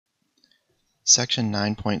Section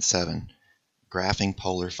 9.7, Graphing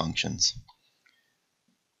Polar Functions.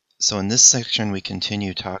 So in this section we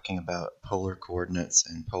continue talking about polar coordinates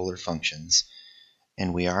and polar functions,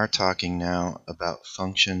 and we are talking now about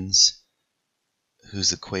functions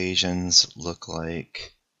whose equations look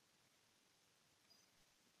like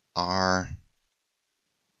r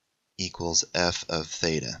equals f of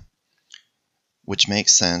theta, which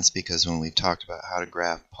makes sense because when we've talked about how to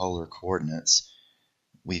graph polar coordinates,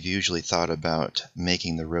 we've usually thought about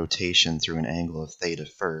making the rotation through an angle of theta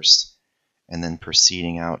first, and then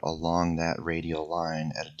proceeding out along that radial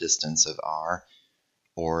line at a distance of r,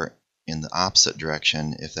 or in the opposite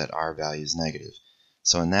direction if that r value is negative.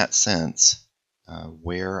 So in that sense,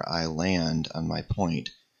 where I land on my point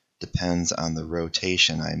depends on the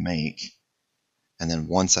rotation I make, and then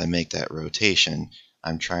once I make that rotation,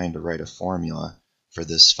 I'm trying to write a formula for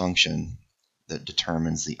this function that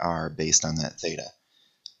determines the r based on that theta.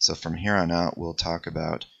 So from here on out, we'll talk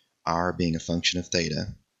about r being a function of theta,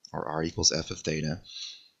 or r equals f of theta.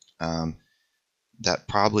 That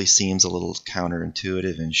probably seems a little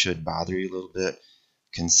counterintuitive and should bother you a little bit,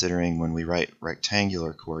 considering when we write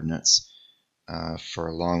rectangular coordinates, for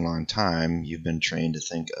a long time, you've been trained to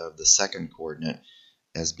think of the second coordinate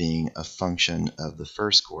as being a function of the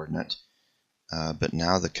first coordinate. But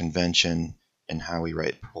now the convention in how we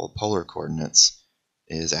write polar coordinates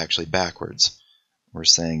is actually backwards. We're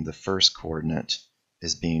saying the first coordinate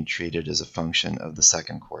is being treated as a function of the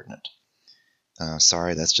second coordinate.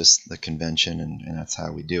 Sorry, that's just the convention, and that's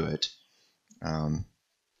how we do it.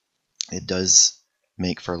 It does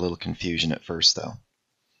make for a little confusion at first, though.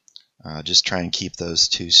 Just try and keep those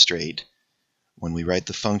two straight. When we write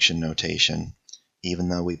the function notation, even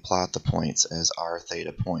though we plot the points as r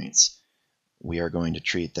theta points, we are going to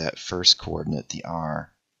treat that first coordinate, the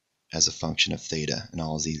r, as a function of theta in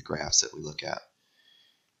all of these graphs that we look at.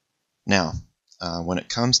 Now, when it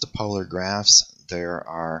comes to polar graphs, there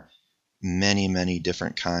are many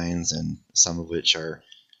different kinds, and some of which are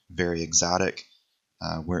very exotic.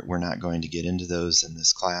 We're not going to get into those in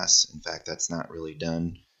this class. In fact, that's not really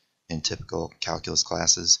done in typical calculus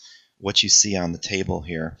classes. What you see on the table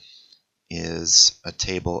here is a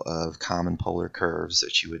table of common polar curves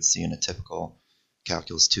that you would see in a typical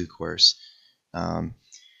Calculus 2 course.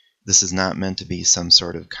 This is not meant to be some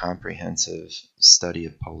sort of comprehensive study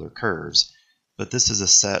of polar curves, but this is a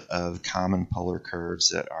set of common polar curves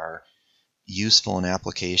that are useful in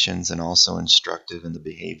applications and also instructive in the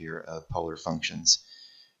behavior of polar functions.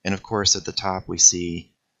 And of course, at the top we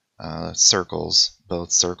see circles,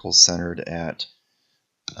 both circles centered at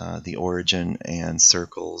the origin and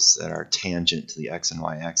circles that are tangent to the x and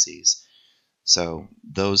y axes. So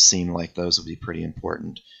those seem like those would be pretty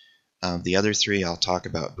important. The other three I'll talk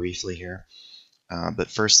about briefly here. But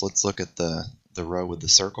first let's look at the row with the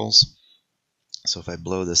circles. So if I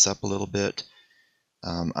blow this up a little bit,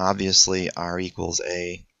 obviously r equals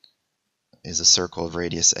a is a circle of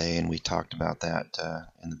radius a, and we talked about that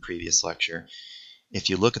in the previous lecture. If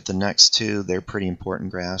you look at the next two, they're pretty important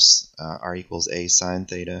graphs. R equals a sine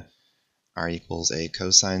theta, r equals a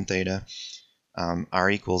cosine theta. R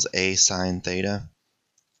equals a sine theta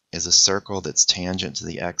is a circle that's tangent to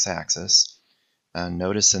the x-axis.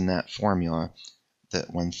 Notice in that formula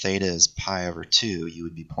that when theta is pi over 2, you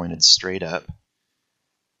would be pointed straight up,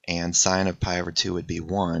 and sine of pi over 2 would be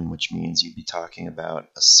 1, which means you'd be talking about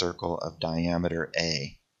a circle of diameter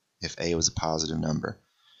a, if a was a positive number.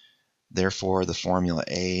 Therefore, the formula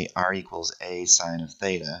r equals a sine of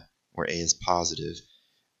theta, where a is positive,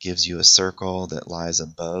 gives you a circle that lies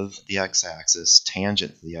above the x-axis,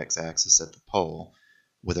 tangent to the x-axis at the pole,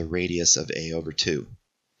 with a radius of a over 2.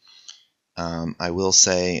 I will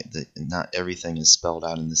say that not everything is spelled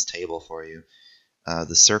out in this table for you.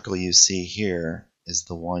 The circle you see here is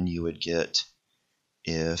the one you would get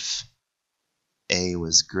if a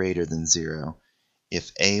was greater than 0.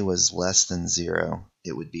 If a was less than 0,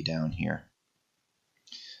 it would be down here.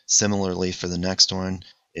 Similarly, for the next one,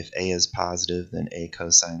 if a is positive, then a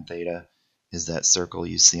cosine theta is that circle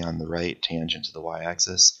you see on the right, tangent to the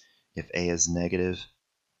y-axis. If a is negative,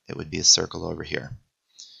 it would be a circle over here.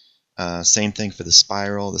 Same thing for the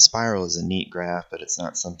spiral. The spiral is a neat graph, but it's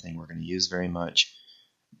not something we're going to use very much.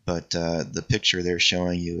 But the picture they're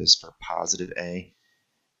showing you is for positive a.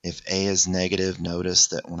 If a is negative, notice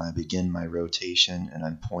that when I begin my rotation and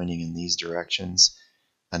I'm pointing in these directions,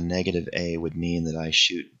 a negative a would mean that I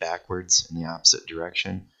shoot backwards in the opposite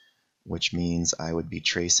direction, which means I would be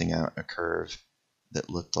tracing out a curve that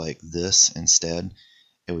looked like this instead.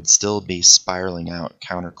 It would still be spiraling out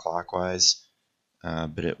counterclockwise,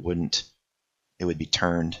 but it would be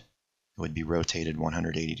turned. It would be rotated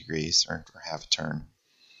 180 degrees, or half a turn.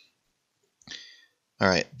 All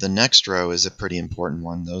right, the next row is a pretty important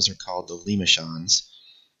one. Those are called the limitations.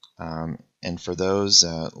 And for those,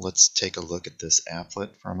 let's take a look at this applet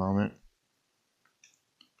for a moment.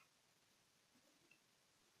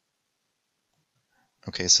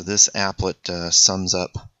 Okay, so this applet sums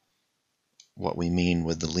up what we mean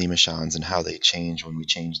with the limitations and how they change when we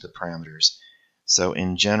change the parameters. So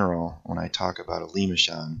in general, when I talk about a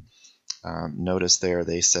limitation, notice there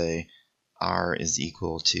they say r is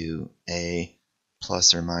equal to a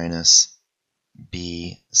plus or minus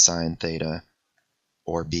b sine theta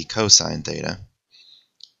or b cosine theta.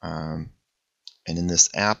 And in this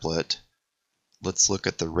applet, let's look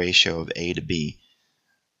at the ratio of a to b.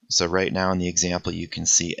 So right now in the example you can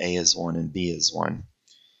see a is 1 and b is 1.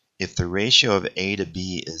 If the ratio of a to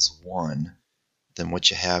b is 1, then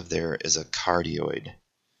what you have there is a cardioid.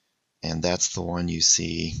 And that's the one you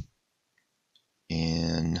see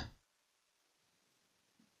in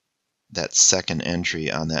that second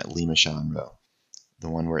entry on that limitation row, the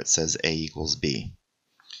one where it says a equals b.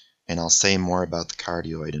 And I'll say more about the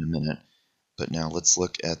cardioid in a minute, but now let's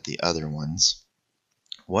look at the other ones.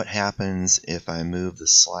 What happens if I move the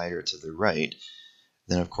slider to the right?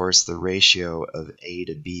 Then of course the ratio of a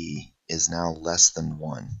to b is now less than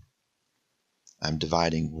 1. I'm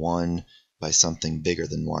dividing 1 by something bigger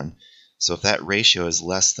than 1. So if that ratio is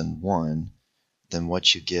less than 1, then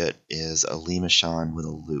what you get is a limitation with a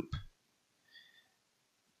loop.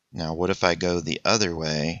 Now what if I go the other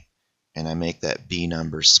way and I make that b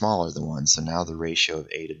number smaller than 1? So now the ratio of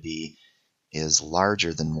a to b is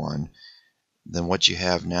larger than 1. Then what you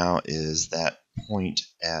have now is that point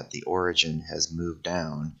at the origin has moved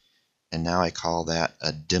down, and now I call that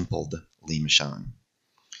a dimpled limitation.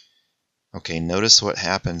 Okay, notice what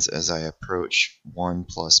happens as I approach 1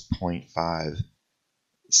 plus 0.5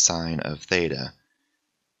 sine of theta.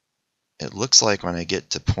 It looks like when I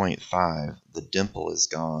get to 0.5, the dimple is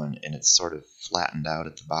gone and it's sort of flattened out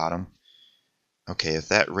at the bottom. Okay, if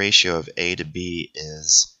that ratio of a to b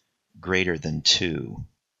is greater than 2,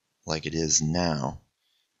 like it is now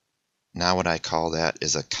what I call that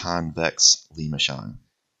is a convex limitation.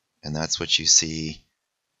 And that's what you see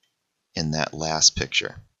in that last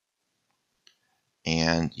picture.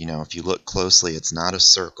 And, you know, if you look closely, it's not a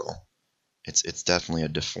circle. It's definitely a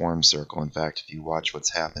deformed circle. In fact, if you watch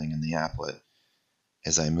what's happening in the applet,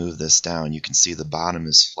 as I move this down, you can see the bottom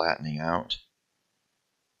is flattening out,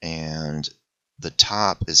 and the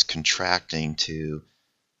top is contracting to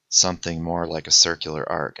something more like a circular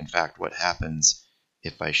arc. In fact, what happens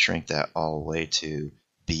if I shrink that all the way to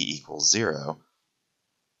b equals 0,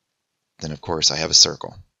 then of course I have a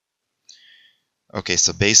circle. Okay,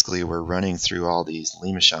 so basically we're running through all these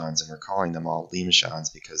limitations, and we're calling them all limitations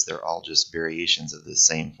because they're all just variations of the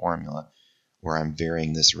same formula where I'm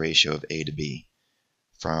varying this ratio of a to b.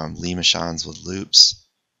 From limitations with loops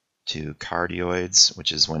to cardioids,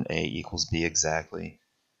 which is when a equals b exactly,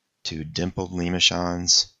 to dimpled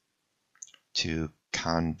limitations, to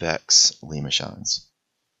convex limitations.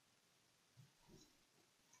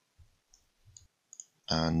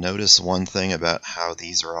 Notice one thing about how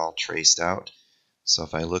these are all traced out. So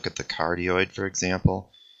if I look at the cardioid, for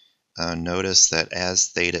example, notice that as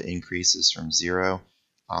theta increases from 0,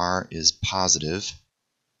 r is positive.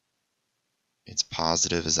 It's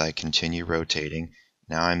positive as I continue rotating.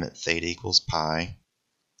 Now I'm at theta equals pi.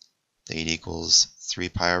 Theta equals 3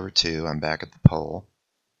 pi over 2. I'm back at the pole.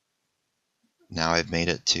 Now I've made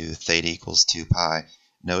it to theta equals 2 pi.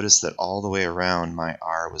 Notice that all the way around my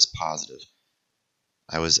r was positive.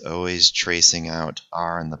 I was always tracing out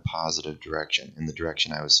r in the positive direction, in the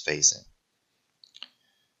direction I was facing.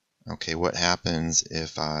 Okay, what happens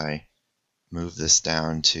if I move this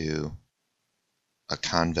down to a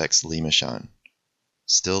convex limitation?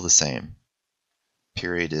 Still the same.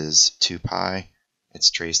 Period is 2 pi.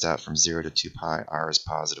 It's traced out from 0 to 2 pi. R is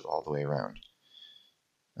positive all the way around.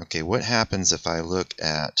 Okay, what happens if I look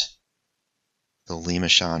at the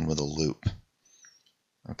limitation with a loop?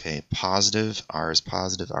 Okay, positive, r is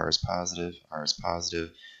positive, r is positive, r is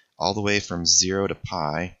positive. All the way from 0 to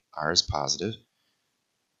pi, r is positive.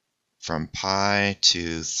 From pi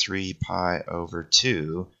to 3 pi over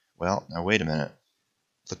 2, well, now wait a minute.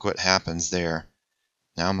 Look what happens there.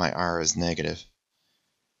 Now my r is negative.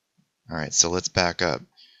 Alright, so let's back up.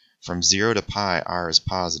 From 0 to pi, r is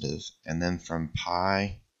positive, and then from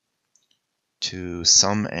pi to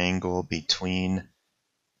some angle between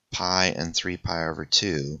pi and 3 pi over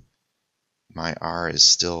 2, my r is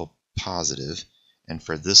still positive, and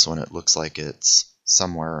for this one it looks like it's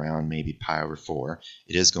somewhere around maybe pi over 4.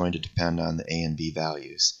 It is going to depend on the a and b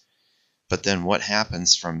values. But then what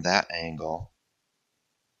happens from that angle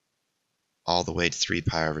all the way to 3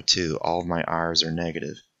 pi over 2, all of my r's are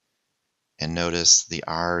negative. And notice the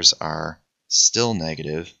r's are still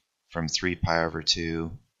negative from 3 pi over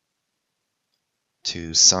 2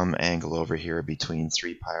 to some angle over here between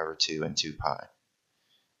 3 pi over 2 and 2 pi.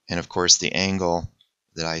 And of course the angle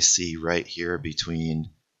that I see right here between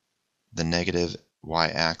the negative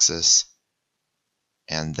y-axis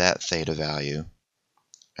and that theta value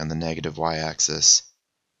and the negative y-axis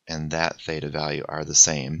and that theta value are the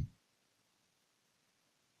same.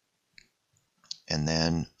 And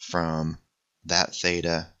then from that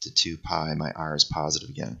theta to 2 pi, my r is positive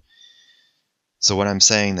again. So what I'm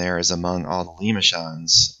saying there is among all the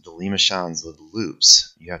lemmations with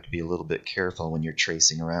loops, you have to be a little bit careful when you're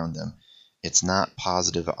tracing around them. It's not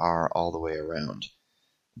positive r all the way around.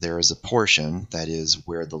 There is a portion, that is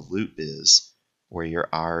where the loop is, where your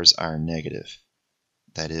r's are negative.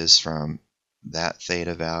 That is from that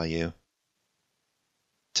theta value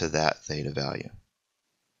to that theta value.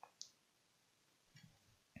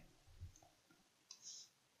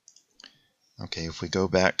 Okay, if we go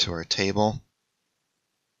back to our table,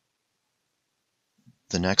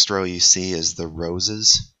 the next row you see is the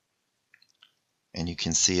roses, and you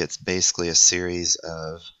can see it's basically a series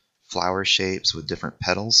of flower shapes with different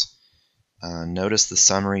petals. Notice the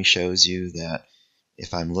summary shows you that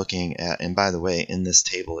if I'm looking at, and by the way, in this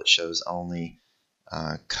table it shows only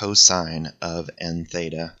cosine of n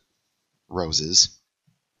theta roses,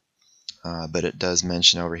 but it does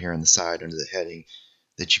mention over here on the side under the heading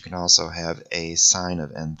that you can also have a sine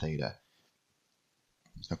of n theta.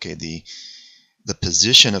 Okay, the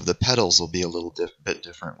position of the petals will be a little bit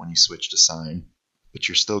different when you switch to sine, but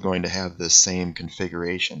you're still going to have the same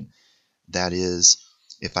configuration. That is,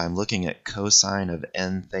 if I'm looking at cosine of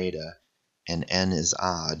n theta and n is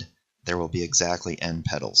odd, there will be exactly n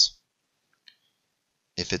petals.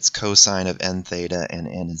 If it's cosine of n theta and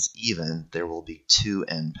n is even, there will be 2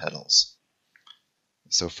 n petals.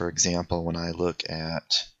 So for example, when I look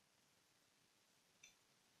at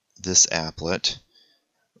this applet,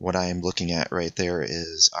 what I am looking at right there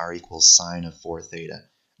is r equals sine of 4 theta.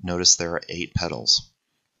 Notice there are 8 petals.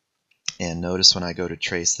 And notice when I go to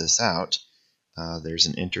trace this out, there's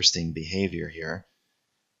an interesting behavior here.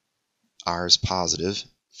 R is positive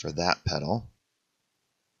for that petal.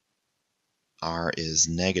 R is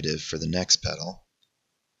negative for the next petal.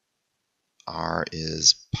 R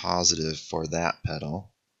is positive for that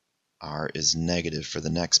petal. R is negative for the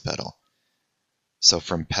next petal. So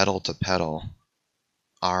from petal to petal,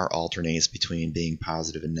 R alternates between being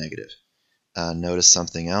positive and negative. Notice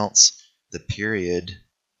something else. The period,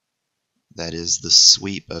 that is the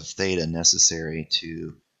sweep of theta necessary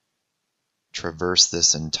to traverse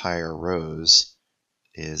this entire rows,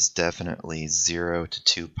 is definitely 0 to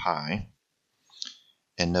 2 pi.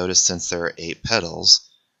 And notice since there are 8 petals,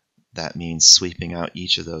 that means sweeping out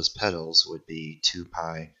each of those petals would be 2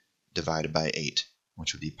 pi divided by 8,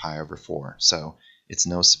 which would be pi over 4. So it's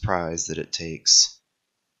no surprise that it takes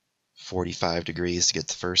 45 degrees to get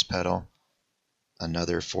the first petal,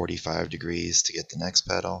 another 45 degrees to get the next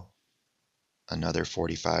petal, another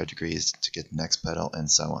 45 degrees to get the next petal, and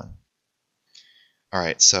so on.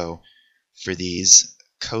 Alright, so for these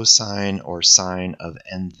cosine or sine of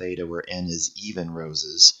n theta where n is even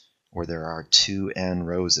roses, where there are 2n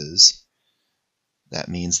roses, that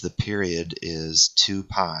means the period is 2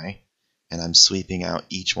 pi, and I'm sweeping out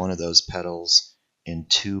each one of those petals in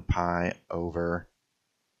 2 pi over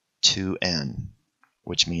 2n,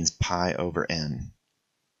 which means pi over n.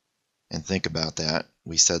 And think about that.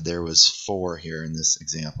 We said there was 4 here in this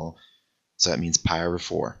example, so that means pi over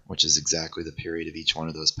 4, which is exactly the period of each one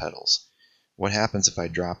of those petals. What happens if I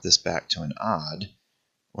drop this back to an odd?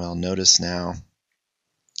 Well, notice now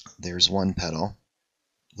there's one petal.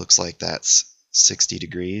 Looks like that's 60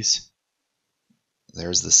 degrees.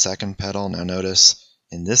 There's the second petal. Now notice,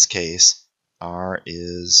 in this case, R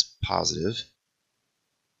is positive,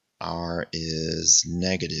 R is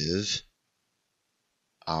negative,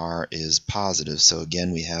 R is positive. So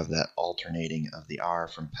again, we have that alternating of the R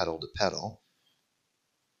from petal to petal.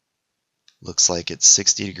 Looks like it's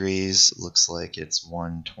 60 degrees, looks like it's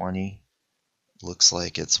 120, looks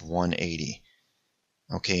like it's 180.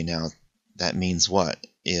 Okay, now that means what?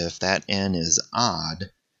 If that n is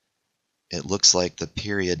odd, it looks like the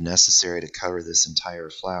period necessary to cover this entire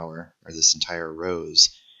flower, or this entire rose,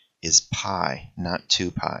 is pi, not 2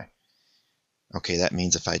 pi. Okay, that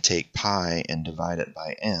means if I take pi and divide it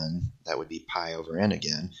by n, that would be pi over n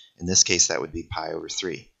again. In this case, that would be pi over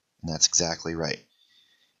 3, and that's exactly right.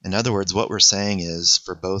 In other words, what we're saying is,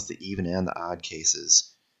 for both the even and the odd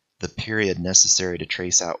cases, the period necessary to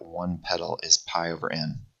trace out one petal is pi over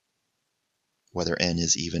n, whether n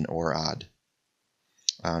is even or odd.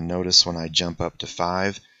 Notice when I jump up to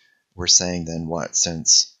 5, we're saying then what?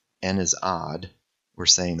 Since n is odd, we're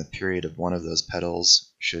saying the period of one of those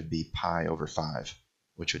petals should be pi over 5,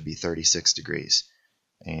 which would be 36 degrees.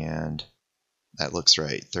 And that looks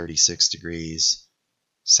right. 36 degrees,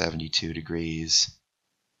 72 degrees,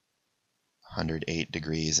 108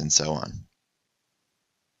 degrees, and so on.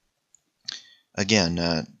 Again,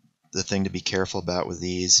 the thing to be careful about with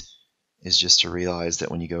these is just to realize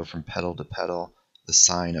that when you go from petal to petal, the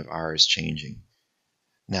sign of R is changing.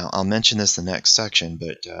 Now, I'll mention this in the next section,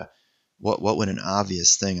 but what would an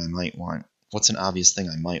obvious thing I might want? What's an obvious thing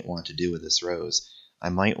I might want to do with this rose? I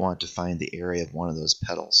might want to find the area of one of those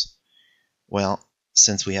petals. Well,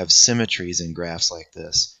 since we have symmetries in graphs like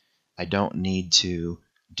this, I don't need to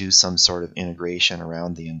do some sort of integration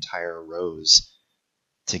around the entire rose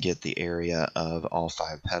to get the area of all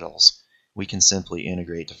 5 petals. We can simply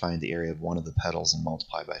integrate to find the area of one of the petals and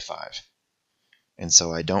multiply by 5. And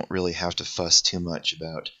so I don't really have to fuss too much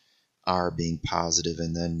about R being positive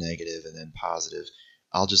and then negative and then positive.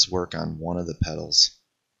 I'll just work on one of the petals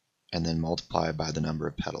and then multiply by the number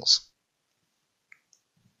of petals.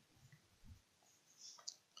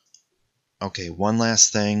 Okay, one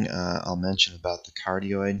last thing I'll mention about the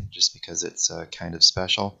cardioid, just because it's kind of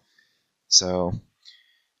special. So,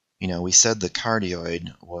 we said the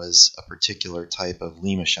cardioid was a particular type of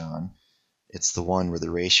limachan. It's the one where the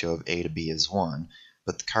ratio of A to B is 1.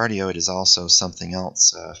 But the cardioid is also something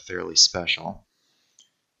else fairly special.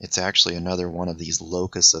 It's actually another one of these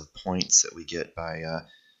locus of points that we get by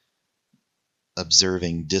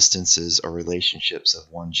observing distances or relationships of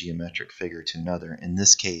one geometric figure to another. In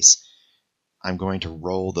this case, I'm going to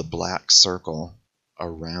roll the black circle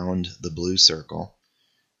around the blue circle,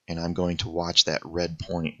 and I'm going to watch that red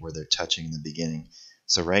point where they're touching in the beginning.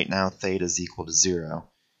 So right now theta is equal to 0,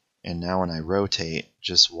 and now when I rotate,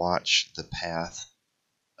 just watch the path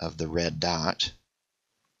of the red dot.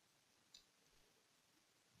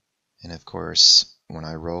 And of course, when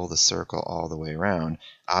I roll the circle all the way around,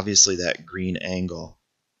 obviously that green angle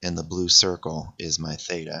in the blue circle is my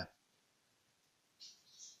theta.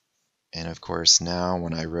 And of course, now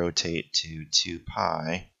when I rotate to 2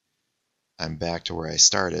 pi, I'm back to where I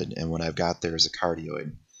started, and what I've got there is a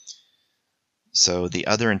cardioid. So the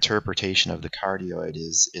other interpretation of the cardioid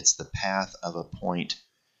is it's the path of a point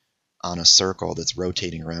on a circle that's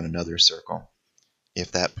rotating around another circle,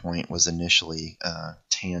 if that point was initially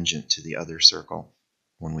tangent to the other circle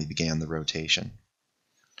when we began the rotation.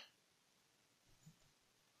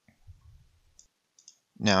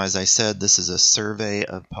 Now, as I said, this is a survey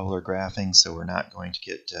of polar graphing, so we're not going to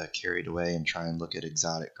get carried away and try and look at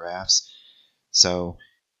exotic graphs. So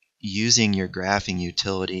using your graphing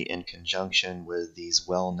utility in conjunction with these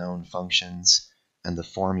well-known functions and the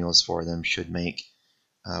formulas for them should make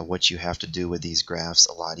what you have to do with these graphs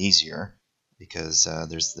a lot easier, because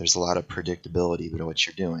there's a lot of predictability about what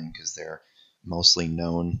you're doing, because they're mostly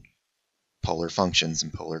known polar functions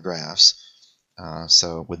and polar graphs.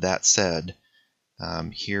 So with that said,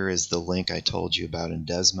 here is the link I told you about in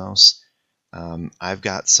Desmos. I've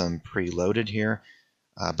got some preloaded here,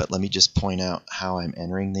 but let me just point out how I'm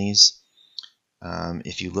entering these.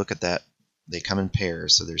 If you look at that, they come in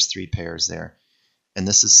pairs, so there's 3 pairs there. And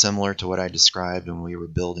this is similar to what I described when we were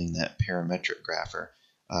building that parametric grapher,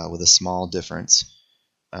 with a small difference.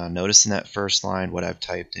 Notice in that first line what I've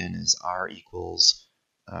typed in is R equals,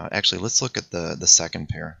 actually let's look at the second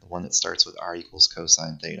pair, the one that starts with R equals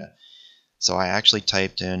cosine theta. So I actually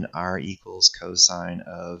typed in R equals cosine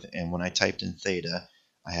of, and when I typed in theta,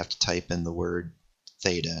 I have to type in the word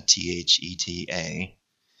theta, T-H-E-T-A.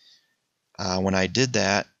 When I did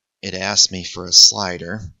that, it asked me for a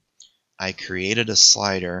slider. I created a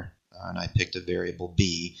slider, and I picked a variable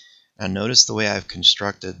b. Now notice the way I've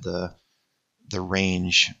constructed the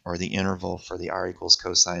range or the interval for the R equals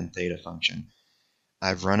cosine theta function.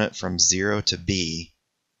 I've run it from 0 to b,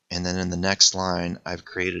 and then in the next line I've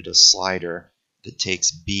created a slider that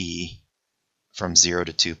takes b from 0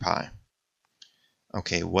 to 2 pi.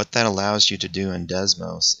 Okay, what that allows you to do in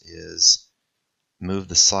Desmos is move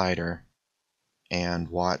the slider and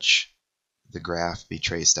watch the graph be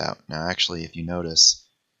traced out. Now actually, if you notice,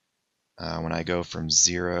 when I go from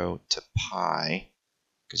 0 to pi,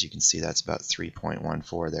 because you can see that's about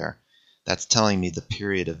 3.14 there, that's telling me the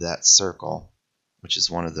period of that circle, which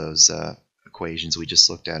is one of those equations we just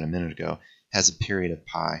looked at a minute ago, has a period of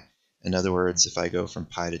pi. In other words, if I go from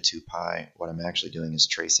pi to 2 pi, what I'm actually doing is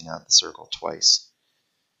tracing out the circle twice.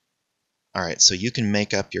 Alright, so you can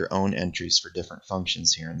make up your own entries for different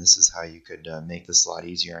functions here, and this is how you could make this a lot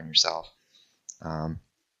easier on yourself.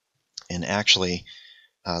 And actually,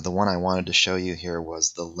 the one I wanted to show you here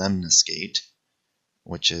was the lemniscate,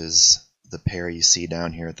 which is the pair you see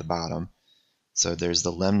down here at the bottom. So there's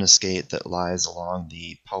the lemniscate that lies along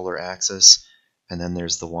the polar axis, and then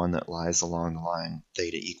there's the one that lies along the line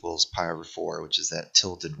theta equals pi over 4, which is that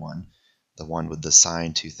tilted one, the one with the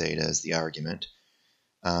sine 2 theta as the argument.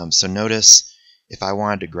 So notice, if I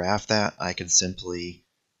wanted to graph that, I could simply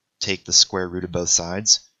take the square root of both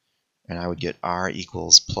sides, and I would get r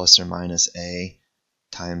equals plus or minus a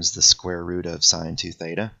times the square root of sine 2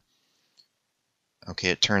 theta. Okay,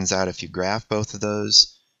 it turns out if you graph both of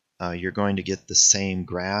those, you're going to get the same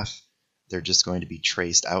graph. They're just going to be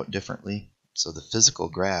traced out differently. So the physical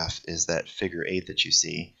graph is that figure 8 that you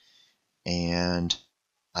see. And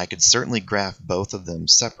I could certainly graph both of them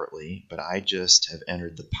separately, but I just have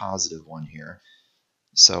entered the positive one here.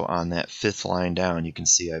 So on that 5th line down, you can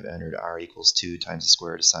see I've entered r equals 2 times the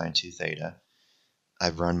square root of sine 2 theta.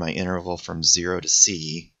 I've run my interval from 0 to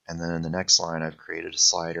c, and then in the next line I've created a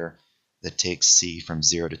slider that takes c from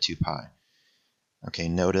 0 to 2 pi. Okay,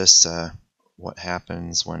 notice what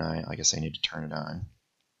happens when I guess I need to turn it on.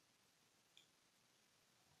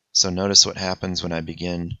 So notice what happens when I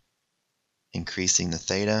begin increasing the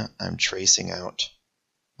theta. I'm tracing out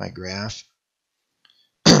my graph.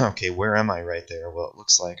 Okay, where am I right there? Well, it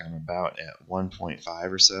looks like I'm about at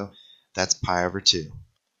 1.5 or so. That's pi over 2.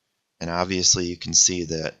 And obviously you can see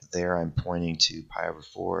that there I'm pointing to pi over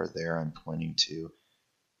 4, there I'm pointing to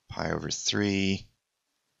pi over 3,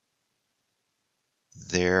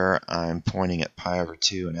 there I'm pointing at pi over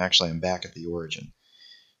 2, and actually I'm back at the origin.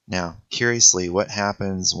 Now, curiously, what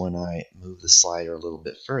happens when I move the slider a little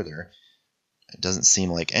bit further? It doesn't seem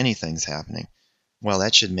like anything's happening. Well,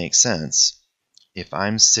 that should make sense. If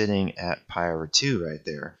I'm sitting at pi over 2 right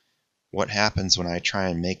there, what happens when I try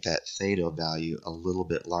and make that theta value a little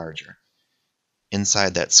bit larger?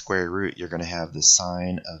 Inside that square root, you're going to have the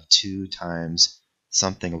sine of 2 times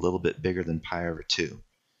something a little bit bigger than pi over 2.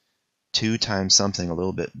 2 times something a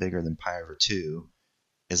little bit bigger than pi over 2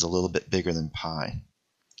 is a little bit bigger than pi.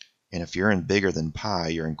 And if you're in bigger than pi,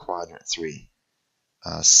 you're in quadrant 3.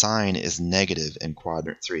 Sine is negative in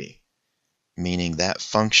quadrant 3, meaning that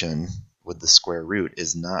function with the square root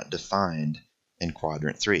is not defined in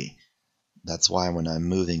quadrant 3. That's why when I'm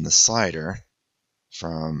moving the slider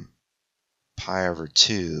from pi over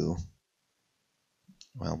 2,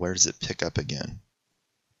 well, where does it pick up again?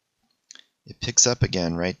 It picks up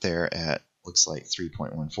again right there at, looks like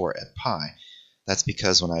 3.14 at pi. That's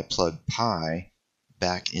because when I plug pi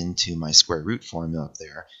back into my square root formula up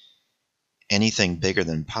there, anything bigger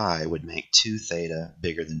than pi would make 2 theta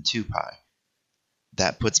bigger than 2 pi.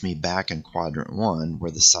 That puts me back in quadrant 1 where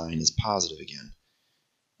the sign is positive again.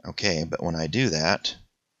 Okay, but when I do that,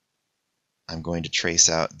 I'm going to trace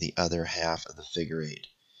out the other half of the figure 8.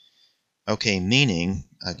 Okay, meaning,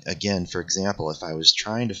 again, for example, if I was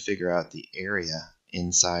trying to figure out the area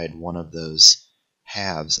inside one of those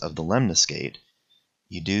halves of the lemniscate,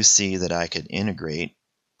 you do see that I could integrate,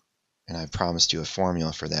 and I've promised you a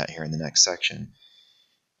formula for that here in the next section.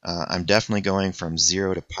 I'm definitely going from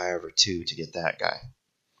 0 to pi over 2 to get that guy.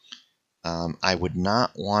 I would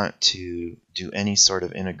not want to do any sort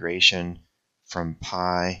of integration from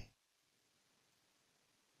pi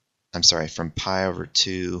over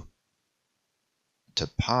 2 to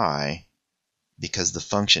pi, because the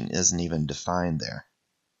function isn't even defined there.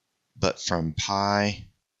 But from pi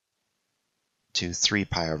to 3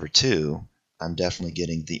 pi over 2, I'm definitely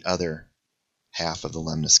getting the other half of the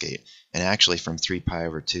lemniscate. And actually from 3 pi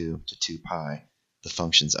over 2 to 2 pi, the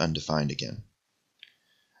function's undefined again.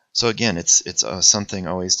 So again, it's something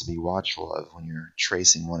always to be watchful of when you're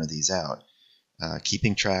tracing one of these out,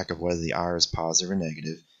 keeping track of whether the r is positive or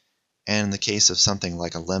negative. And in the case of something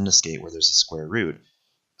like a lemniscate where there's a square root,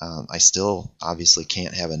 I still obviously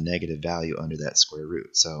can't have a negative value under that square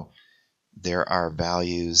root. So there are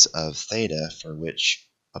values of theta for which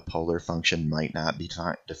a polar function might not be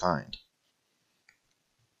defined.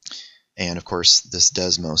 And of course, this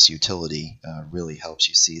Desmos utility really helps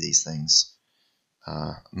you see these things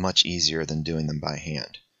much easier than doing them by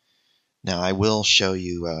hand. Now I will show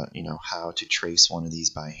you, how to trace one of these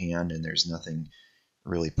by hand, and there's nothing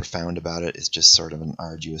really profound about it. It's just sort of an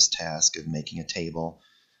arduous task of making a table,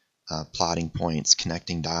 plotting points,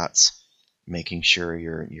 connecting dots, making sure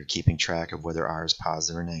you're keeping track of whether r is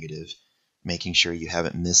positive or negative, making sure you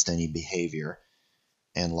haven't missed any behavior,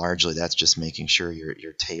 and largely that's just making sure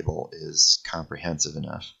your table is comprehensive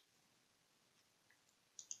enough.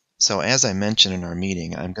 So as I mentioned in our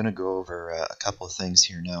meeting, I'm going to go over a couple of things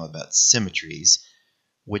here now about symmetries,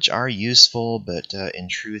 which are useful, but in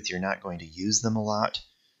truth you're not going to use them a lot.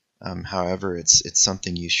 However, it's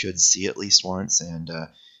something you should see at least once, and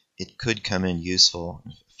it could come in useful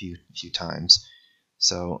a few times.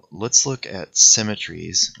 So let's look at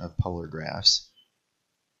symmetries of polar graphs.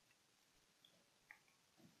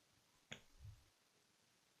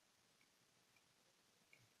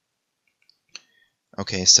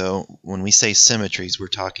 Okay, so when we say symmetries, we're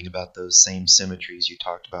talking about those same symmetries you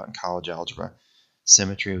talked about in college algebra.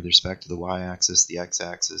 Symmetry with respect to the y-axis, the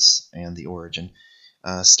x-axis, and the origin.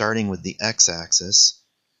 Starting with the x-axis,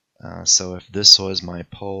 so if this was my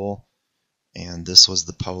pole and this was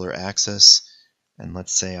the polar axis, and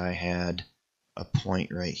let's say I had a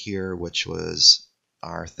point right here which was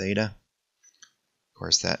r theta. Of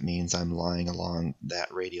course, that means I'm lying along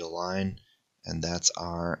that radial line, and that's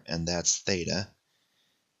r and that's theta.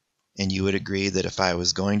 And you would agree that if I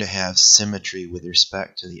was going to have symmetry with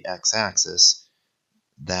respect to the x-axis,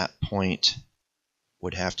 that point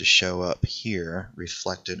would have to show up here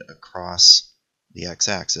reflected across the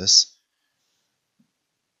x-axis.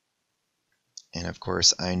 And of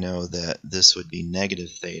course I know that this would be negative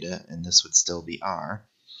theta and this would still be r.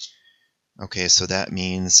 Okay, so that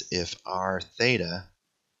means if r theta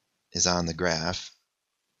is on the graph,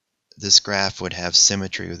 this graph would have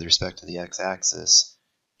symmetry with respect to the x-axis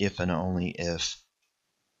if and only if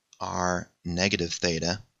r negative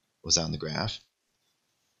theta was on the graph.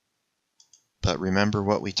 But remember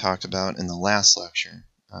what we talked about in the last lecture.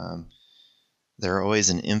 There are always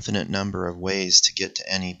an infinite number of ways to get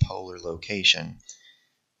to any polar location,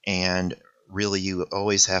 and really you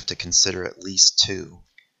always have to consider at least two.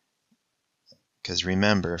 Because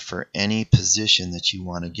remember, for any position that you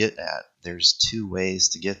want to get at, there's two ways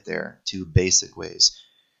to get there, two basic ways.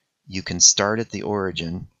 You can start at the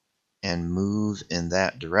origin and move in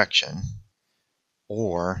that direction,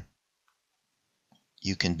 or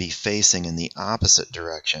you can be facing in the opposite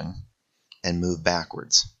direction and move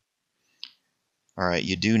backwards. Alright,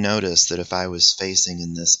 you do notice that if I was facing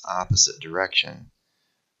in this opposite direction,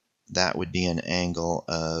 that would be an angle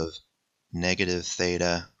of negative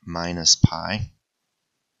theta minus pi.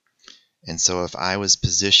 And so if I was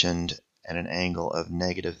positioned at an angle of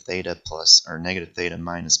negative theta plus, or negative theta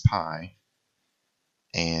minus pi,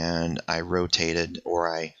 and I rotated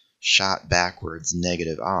or I shot backwards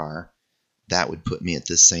negative r, that would put me at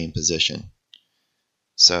this same position.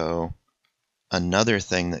 So another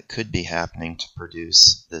thing that could be happening to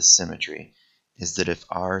produce this symmetry is that if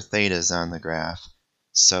r theta is on the graph,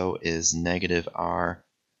 so is negative r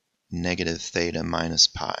negative theta minus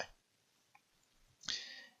pi.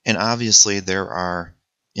 And obviously there are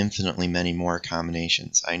infinitely many more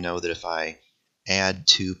combinations. I know that if I add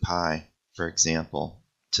 2 pi, for example,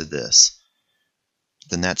 to this,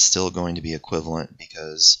 then that's still going to be equivalent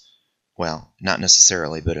because, well, not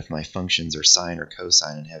necessarily, but if my functions are sine or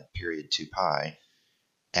cosine and have period 2 pi,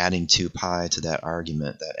 adding 2 pi to that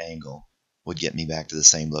argument, that angle, would get me back to the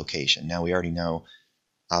same location. Now we already know,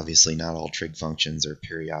 obviously not all trig functions are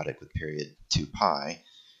periodic with period 2 pi,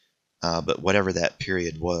 but whatever that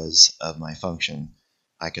period was of my function,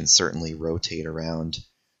 I can certainly rotate around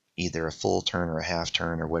either a full turn or a half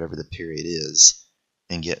turn or whatever the period is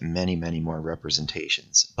and get many, many more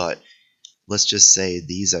representations. But let's just say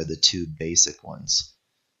these are the two basic ones.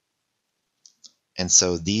 And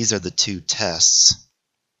so these are the two tests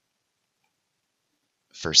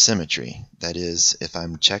for symmetry. That is, if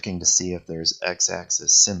I'm checking to see if there's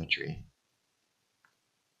x-axis symmetry,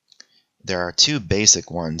 there are two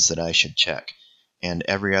basic ones that I should check, and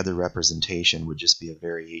every other representation would just be a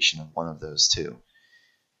variation of one of those two.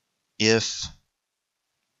 If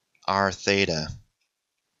r theta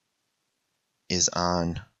is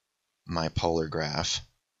on my polar graph,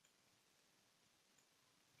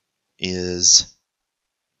 is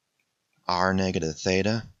r negative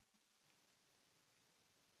theta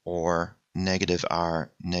or negative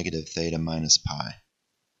r negative theta minus pi.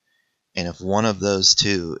 And if one of those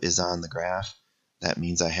two is on the graph, that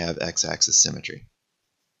means I have x-axis symmetry.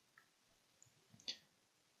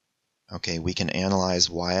 Okay, we can analyze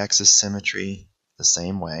y-axis symmetry the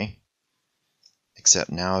same way,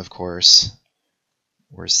 except now, of course,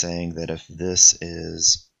 we're saying that if this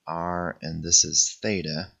is r and this is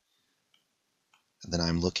theta, then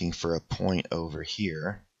I'm looking for a point over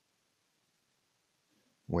here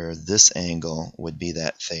where this angle would be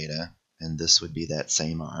that theta and this would be that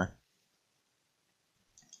same r.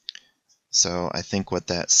 So I think what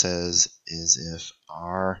that says is if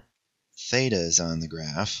r theta is on the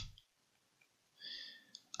graph,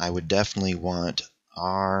 I would definitely want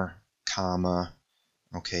r comma,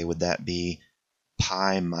 okay, would that be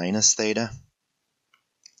pi minus theta?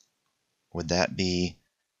 Would that be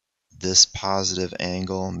this positive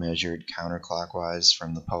angle measured counterclockwise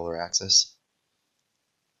from the polar axis?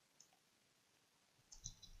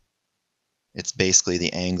 It's basically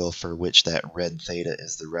the angle for which that red theta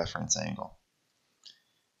is the reference angle.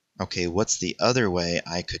 Okay, what's the other way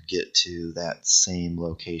I could get to that same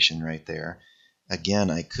location right there? Again,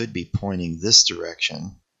 I could be pointing this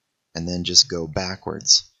direction and then just go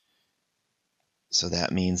backwards. So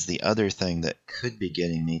that means the other thing that could be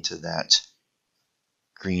getting me to that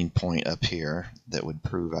green point up here that would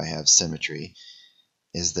prove I have symmetry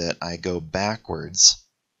is that I go backwards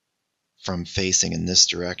from facing in this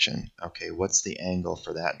direction. Okay, what's the angle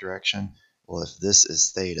for that direction? Well, if this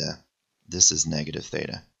is theta, this is negative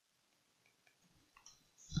theta.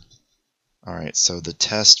 Alright, so the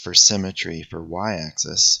test for symmetry for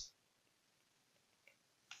y-axis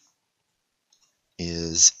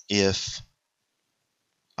is if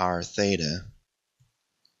r theta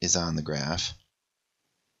is on the graph,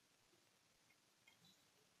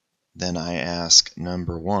 then I ask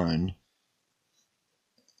number 1,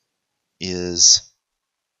 is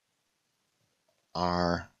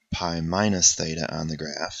r pi minus theta on the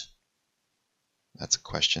graph? That's a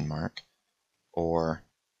question mark. Or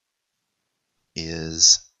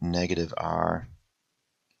is negative r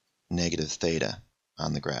negative theta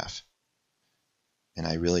on the graph? And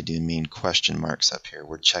I really do mean question marks up here.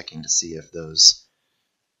 We're checking to see if those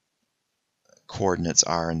coordinates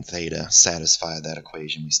r and theta satisfy that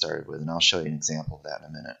equation we started with, and I'll show you an example of that in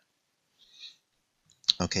a minute.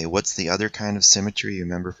 Okay, what's the other kind of symmetry you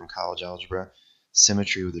remember from college algebra?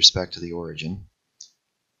 Symmetry with respect to the origin.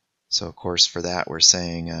 So of course for that we're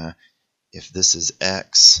saying if this is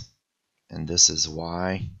x and this is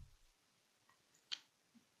y,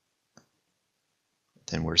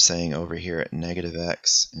 then we're saying over here at negative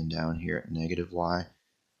x and down here at negative y,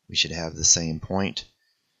 we should have the same point.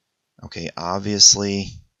 Okay, obviously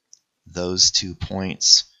those 2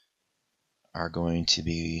 points are going to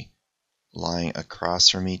be lying across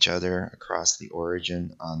from each other, across the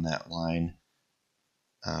origin on that line,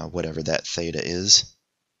 whatever that theta is.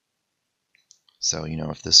 So, you know,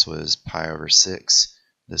 if this was pi over 6,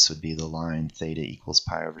 this would be the line theta equals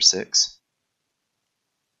pi over 6.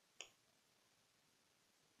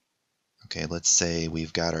 Okay, let's say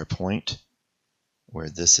we've got our point where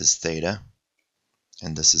this is theta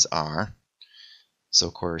and this is r. So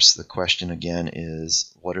of course the question again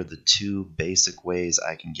is, what are the 2 basic ways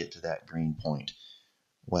I can get to that green point?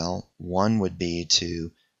 Well, one would be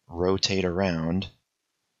to rotate around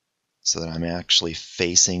so that I'm actually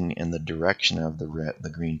facing in the direction of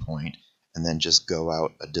the green point, and then just go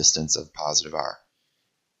out a distance of positive r.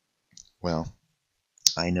 Well,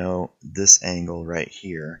 I know this angle right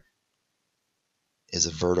here is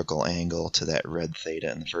a vertical angle to that red theta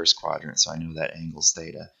in the first quadrant, so I know that angle's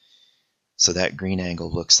theta. So that green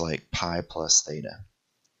angle looks like pi plus theta.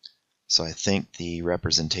 So I think the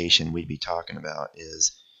representation we'd be talking about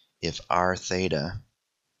is if r theta,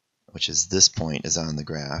 which is this point, is on the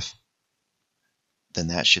graph, then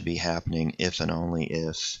that should be happening if and only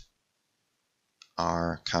if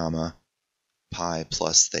r comma pi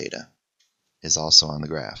plus theta is also on the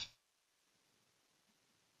graph.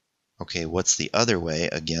 Okay, what's the other way,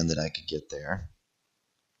 again, that I could get there?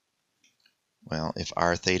 Well, if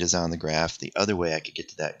r theta is on the graph, the other way I could get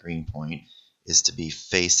to that green point is to be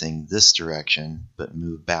facing this direction, but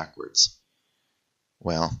move backwards.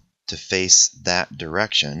 Well, to face that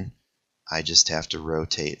direction, I just have to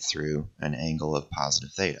rotate through an angle of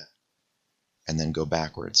positive theta, and then go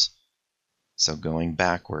backwards. So going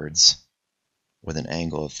backwards with an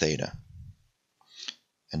angle of theta.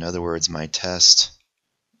 In other words, my test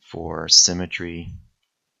for symmetry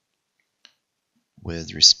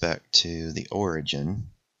with respect to the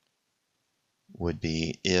origin would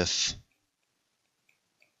be if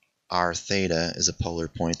r theta is a polar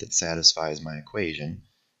point that satisfies my equation,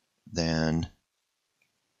 then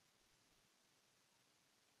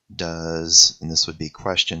does, and this would be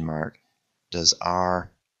question mark, does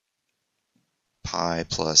r pi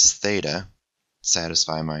plus theta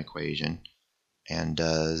satisfy my equation, and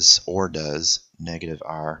does negative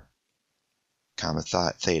r comma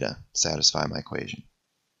theta satisfy my equation?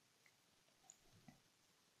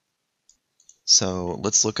 So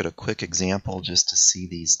let's look at a quick example just to see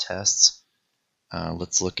these tests.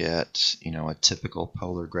 Let's look at, you know, a typical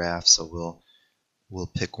polar graph. So we'll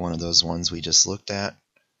pick one of those ones we just looked at.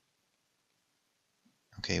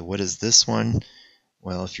 Okay, what is this one?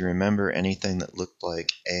 Well, if you remember, anything that looked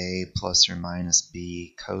like a plus or minus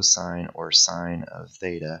b cosine or sine of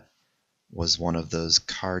theta was one of those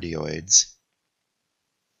cardioids.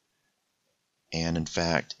 And in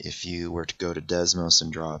fact, if you were to go to Desmos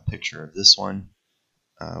and draw a picture of this one,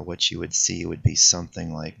 what you would see would be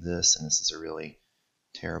something like this. And this is a really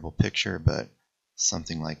terrible picture, but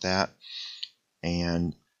something like that.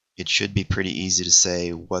 And it should be pretty easy to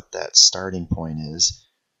say what that starting point is.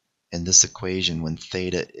 In this equation, when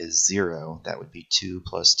theta is 0, that would be 2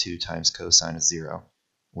 plus 2 times cosine of 0,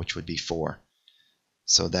 which would be 4.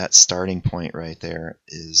 So that starting point right there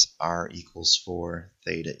is r equals 4,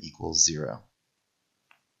 theta equals 0.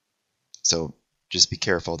 So just be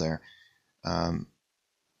careful there.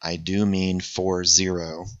 I do mean 4,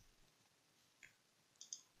 0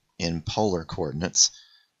 in polar coordinates,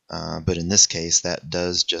 but in this case that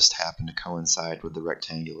does just happen to coincide with the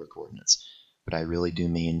rectangular coordinates. But I really do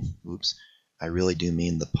mean,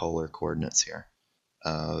 the polar coordinates here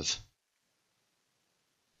of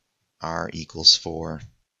r equals 4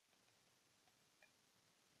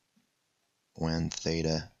 when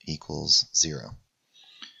theta equals 0.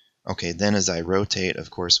 Okay, then as I rotate,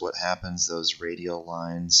 of course, what happens, those radial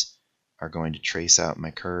lines are going to trace out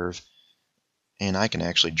my curve. And I can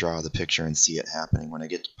actually draw the picture and see it happening. When I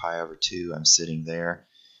get to pi over 2, I'm sitting there.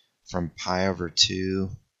 From pi over 2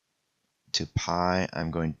 to pi,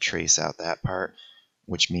 I'm going to trace out that part,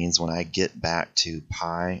 which means when I get back to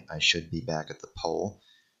pi, I should be back at the pole.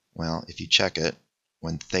 Well, if you check it,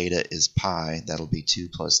 when theta is pi, that'll be 2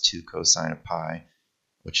 plus 2 cosine of pi,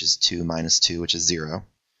 which is 2 minus 2, which is 0.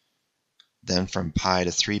 Then from pi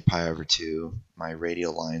to 3 pi over 2, my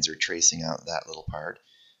radial lines are tracing out that little part.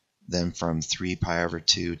 Then from 3 pi over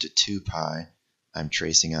 2 to 2 pi, I'm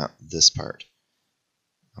tracing out this part.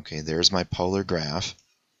 Okay, there's my polar graph.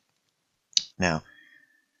 Now,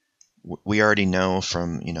 we already know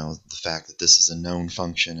from the fact that this is a known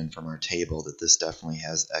function and from our table that this definitely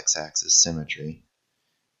has x-axis symmetry.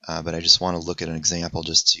 But I just want to look at an example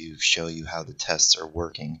just to show you how the tests are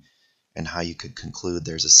working and how you could conclude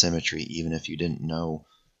there's a symmetry even if you didn't know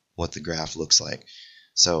what the graph looks like.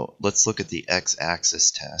 So let's look at the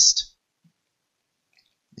x-axis test,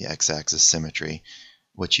 the x-axis symmetry,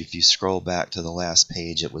 which if you scroll back to the last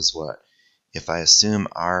page, it was what? If I assume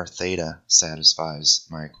r theta satisfies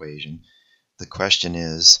my equation, the question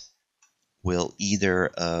is, will either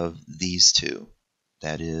of these two,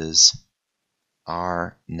 that is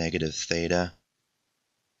r negative theta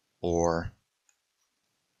or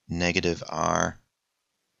negative r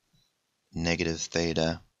negative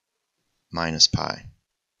theta minus pi.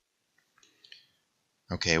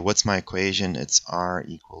 Okay, what's my equation? It's r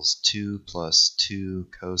equals 2 plus 2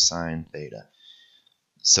 cosine theta.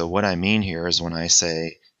 So what I mean here is when I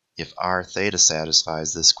say if r theta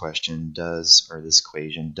satisfies this equation, does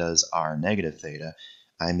r negative theta,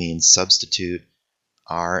 I mean substitute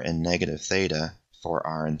r and negative theta for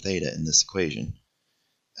r and theta in this equation.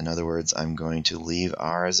 In other words, I'm going to leave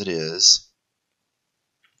r as it is,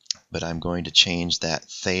 but I'm going to change that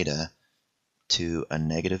theta to a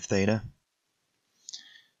negative theta.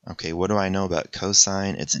 Okay, what do I know about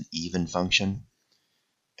cosine? It's an even function.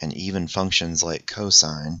 And even functions like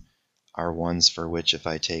cosine are ones for which if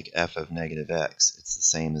I take f of negative x, it's the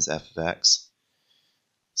same as f of x.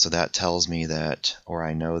 So that tells me that, or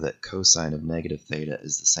I know that cosine of negative theta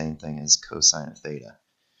is the same thing as cosine of theta,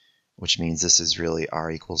 which means this is really r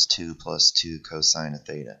equals 2 plus 2 cosine of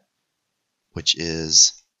theta, which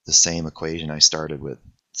is the same equation I started with.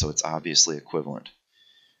 So it's obviously equivalent.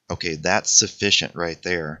 Okay, that's sufficient right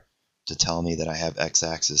there to tell me that I have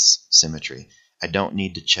x-axis symmetry. I don't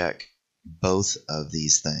need to check both of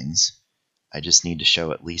these things. I just need to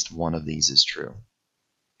show at least one of these is true.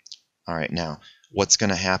 All right, now, what's going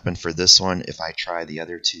to happen for this one if I try the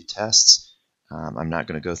other two tests? I'm not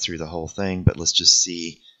going to go through the whole thing, but let's just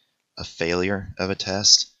see a failure of a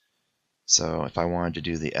test. So if I wanted to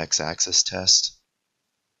do the x-axis test,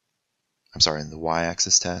 the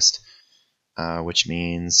y-axis test, which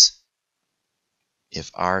means if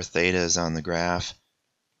r theta is on the graph,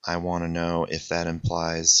 I want to know if that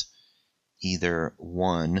implies either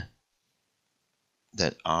 1,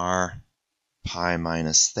 that r pi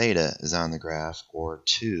minus theta is on the graph, or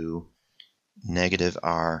 2, negative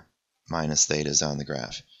r minus theta is on the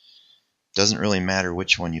graph. Doesn't really matter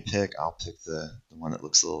which one you pick. I'll pick the one that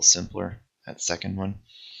looks a little simpler, that second one.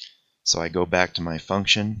 So I go back to my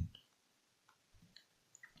function,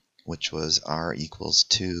 which was r equals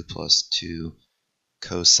 2 plus 2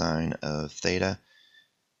 cosine of theta.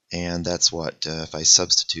 And that's what, if I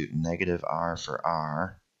substitute negative r for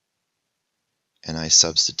r, and I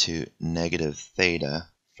substitute negative theta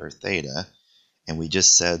for theta, and we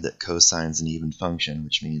just said that cosine is an even function,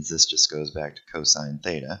 which means this just goes back to cosine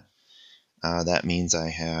theta. That means I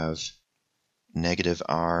have negative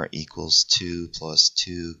r equals 2 plus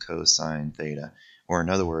 2 cosine theta. Or in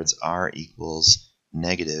other words, r equals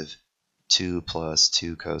negative 2 plus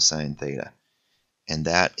 2 cosine theta. And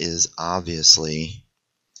that is obviously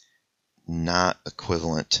not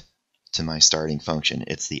equivalent to my starting function.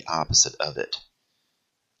 It's the opposite of it.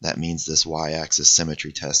 That means this y-axis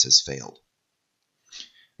symmetry test has failed.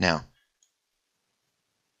 Now,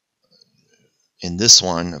 in this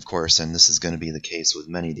one, of course, and this is going to be the case with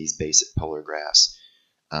many of these basic polar graphs,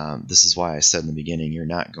 this is why I said in the beginning you're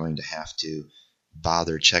not going to have to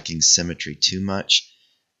bother checking symmetry too much,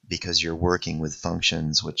 because you're working with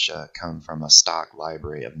functions which come from a stock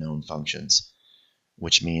library of known functions,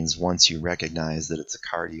 which means once you recognize that it's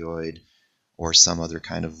a cardioid or some other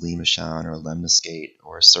kind of Lemaitre or lemniscate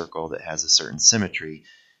or a circle that has a certain symmetry,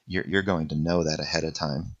 you're going to know that ahead of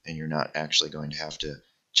time, and you're not actually going to have to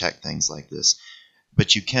check things like this.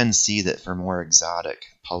 But you can see that for more exotic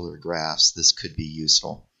polar graphs, this could be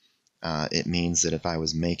useful. It means that if I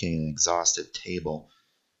was making an exhaustive table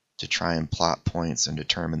to try and plot points and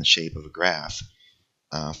determine the shape of a graph,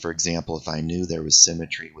 for example, if I knew there was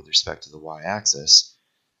symmetry with respect to the y-axis,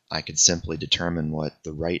 I could simply determine what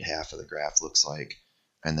the right half of the graph looks like,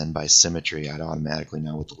 and then by symmetry I'd automatically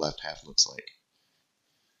know what the left half looks like.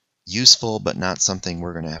 Useful, but not something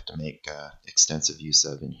we're going to have to make extensive use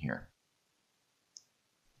of in here.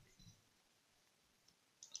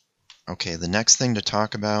 Okay, the next thing to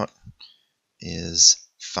talk about is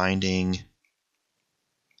finding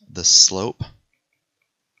the slope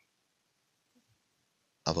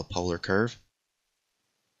of a polar curve.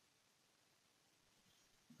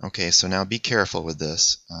 Okay, so now be careful with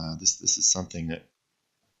this. This is something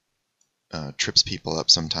that trips people up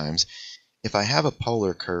sometimes. If I have a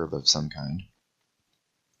polar curve of some kind,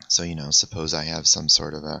 so suppose I have some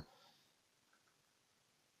sort of a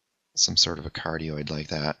cardioid like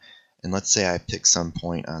that, and let's say I pick some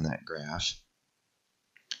point on that graph,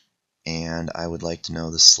 and I would like to know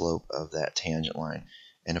the slope of that tangent line.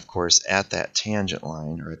 And of course, at that tangent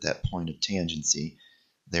line, or at that point of tangency,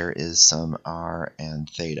 there is some r and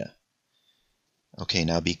theta. Okay,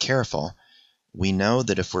 now be careful. We know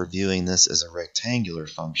that if we're viewing this as a rectangular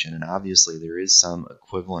function, and obviously there is some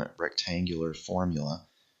equivalent rectangular formula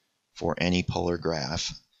for any polar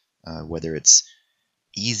graph, whether it's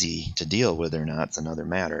easy to deal with or not, it's another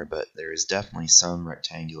matter, but there is definitely some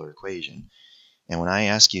rectangular equation. And when I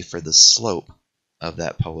ask you for the slope of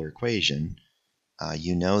that polar equation,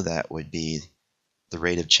 you know that would be the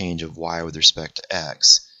rate of change of y with respect to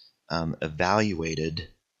x, evaluated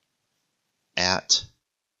at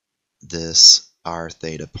this r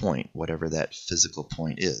theta point, whatever that physical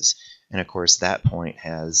point is. And of course that point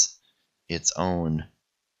has its own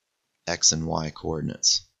x and y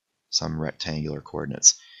coordinates, some rectangular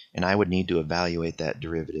coordinates. And I would need to evaluate that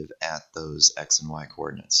derivative at those x and y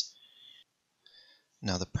coordinates.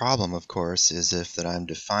 Now the problem, of course, is if that I'm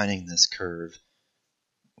defining this curve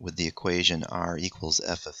with the equation r equals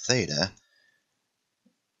f of theta,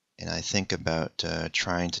 and I think about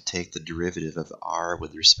trying to take the derivative of r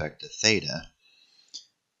with respect to theta,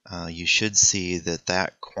 you should see that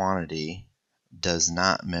that quantity does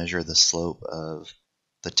not measure the slope of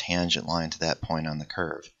the tangent line to that point on the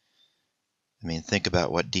curve. I mean, think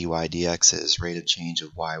about what dy dx is, rate of change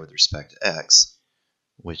of y with respect to x,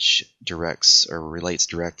 which directs or relates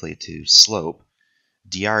directly to slope.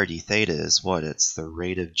 Dr d theta is what? It's the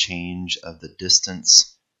rate of change of the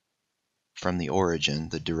distance from the origin,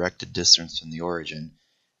 the directed distance from the origin,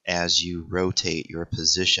 as you rotate your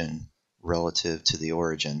position relative to the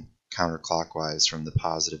origin, counterclockwise from the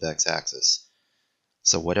positive x-axis.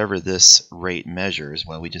 So whatever this rate measures,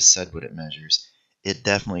 well, we just said what it measures, it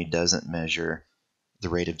definitely doesn't measure the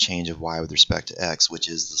rate of change of y with respect to x, which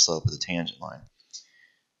is the slope of the tangent line.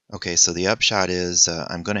 Okay, so the upshot is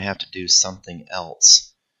I'm going to have to do something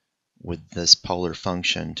else with this polar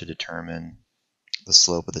function to determine the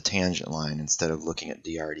slope of the tangent line instead of looking at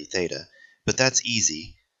dr d theta. But that's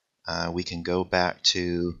easy. We can go back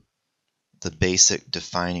to the basic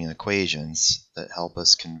defining equations that help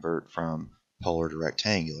us convert from polar to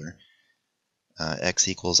rectangular. X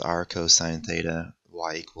equals r cosine theta,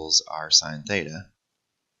 y equals r sine theta.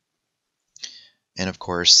 And of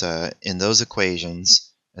course, in those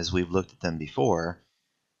equations, as we've looked at them before,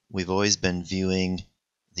 we've always been viewing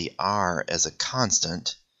the r as a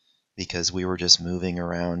constant because we were just moving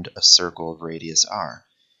around a circle of radius r.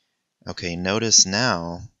 Okay, notice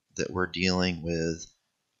now that we're dealing with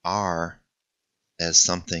r as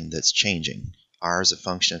something that's changing. R is a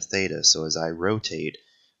function of theta, so as I rotate,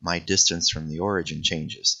 my distance from the origin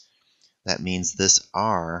changes. That means this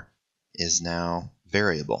r is now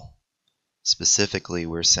variable. Specifically,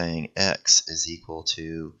 we're saying x is equal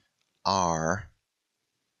to r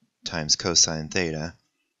times cosine theta,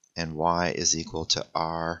 and y is equal to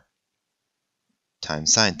r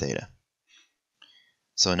times sine theta.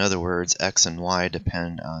 So in other words, x and y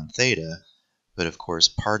depend on theta, But of course,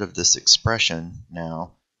 part of this expression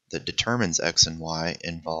now that determines x and y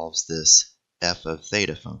involves this f of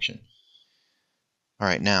theta function. All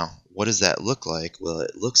right, now, what does that look like? Well,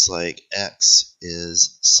 it looks like x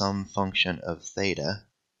is some function of theta.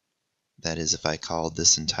 That is, if I called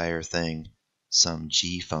this entire thing some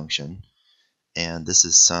g function, and this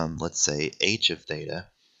is some, let's say, h of theta,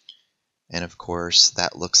 and of course,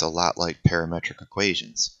 that looks a lot like parametric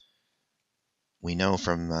equations. We know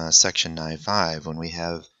from section 9.5, when we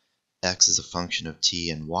have x as a function of t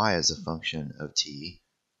and y as a function of t,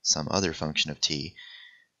 some other function of t,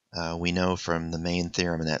 we know from the main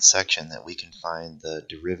theorem in that section that we can find the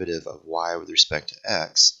derivative of y with respect to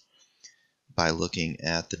x by looking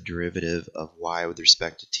at the derivative of y with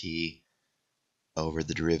respect to t over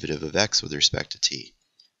the derivative of x with respect to t.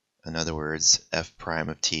 In other words, f prime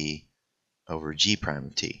of t over g prime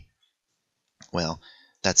of t. Well,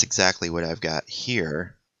 that's exactly what I've got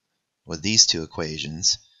here with these two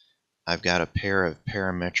equations. I've got a pair of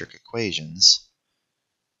parametric equations.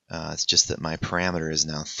 It's just that my parameter is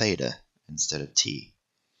now theta instead of t.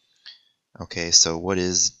 Okay, so what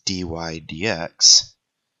is dy dx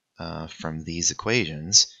from these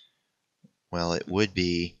equations? Well, it would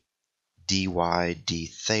be dy d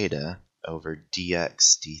theta over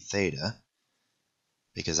dx d theta,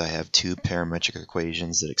 because I have two parametric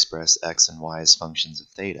equations that express x and y as functions of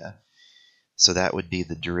theta. So that would be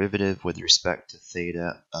the derivative with respect to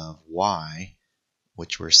theta of y,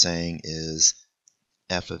 which we're saying is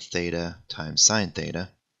f of theta times sine theta,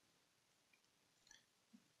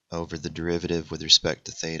 over the derivative with respect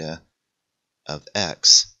to theta of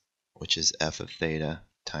x, which is f of theta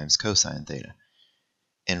times cosine theta.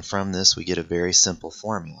 And from this we get a very simple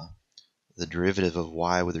formula. The derivative of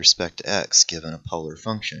y with respect to x given a polar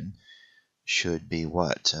function should be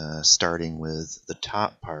what? Starting with the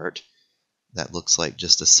top part, that looks like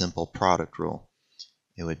just a simple product rule.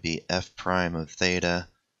 It would be f prime of theta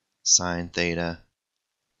sine theta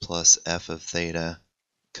plus f of theta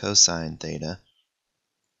cosine theta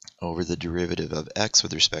over the derivative of x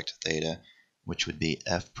with respect to theta, which would be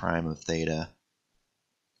f prime of theta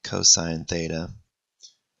cosine theta.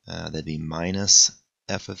 That'd be minus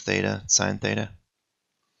f of theta sine theta.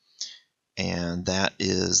 And that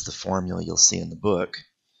is the formula you'll see in the book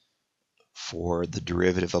for the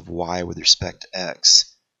derivative of y with respect to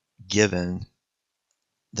x, given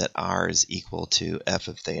that r is equal to f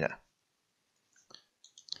of theta.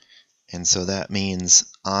 And so that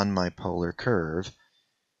means on my polar curve,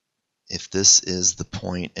 if this is the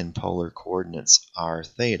point in polar coordinates r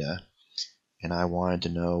theta, and I wanted to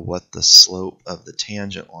know what the slope of the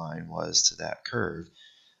tangent line was to that curve,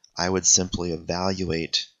 I would simply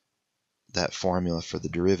evaluate that formula for the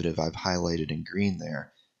derivative I've highlighted in green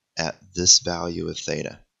there at this value of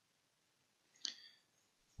theta.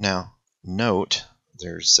 Now, note,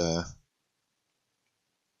 there's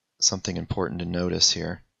something important to notice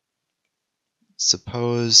here.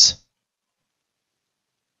 Suppose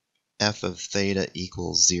f of theta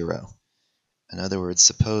equals 0. In other words,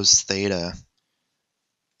 suppose theta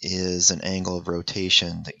is an angle of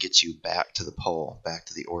rotation that gets you back to the pole, back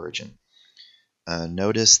to the origin.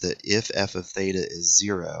 Notice that if f of theta is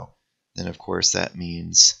 0, then of course that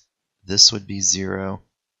means this would be 0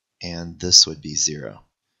 and this would be 0,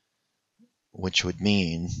 which would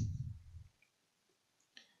mean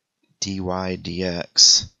dy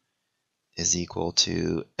dx is equal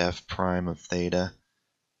to f prime of theta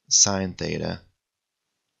sine theta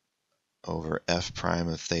over f prime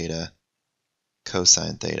of theta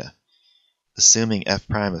cosine theta. Assuming f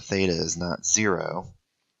prime of theta is not 0,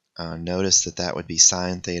 notice that that would be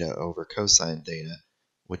sine theta over cosine theta,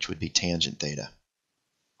 which would be tangent theta.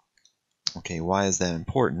 Okay, why is that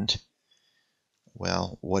important?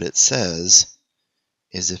 Well, what it says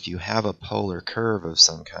is if you have a polar curve of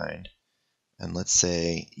some kind, and let's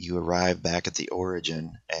say you arrive back at the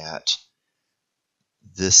origin at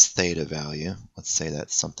this theta value, let's say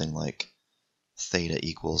that's something like theta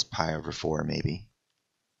equals pi over 4 maybe.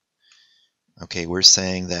 Okay, we're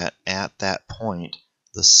saying that at that point,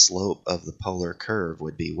 the slope of the polar curve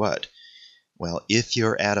would be what? Well, if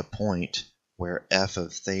you're at a point where f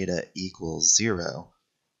of theta equals 0,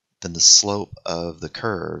 then the slope of the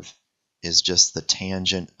curve is just the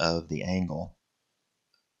tangent of the angle.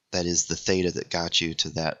 That is the theta that got you to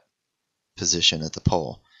that position at the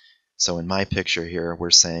pole. So in my picture here,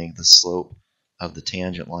 we're saying the slope of the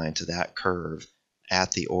tangent line to that curve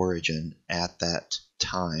at the origin at that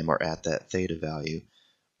time, or at that theta value,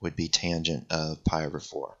 would be tangent of pi over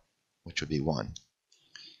 4, which would be 1.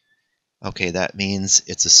 Okay, that means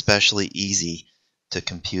it's especially easy to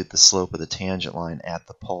compute the slope of the tangent line at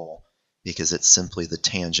the pole because it's simply the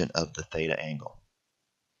tangent of the theta angle.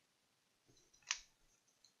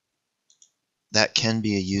 That can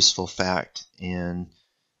be a useful fact in,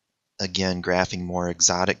 again, graphing more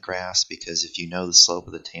exotic graphs, because if you know the slope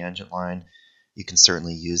of the tangent line, you can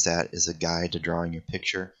certainly use that as a guide to drawing your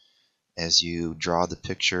picture. As you draw the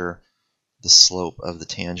picture, the slope of the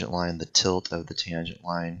tangent line, the tilt of the tangent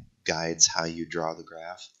line guides how you draw the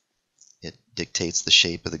graph. It dictates the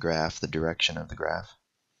shape of the graph, the direction of the graph.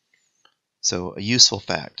 So a useful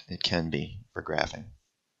fact it can be for graphing.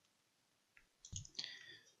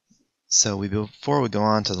 So before we go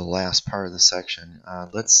on to the last part of the section,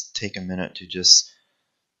 let's take a minute to just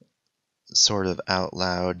sort of out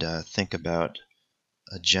loud think about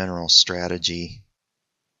a general strategy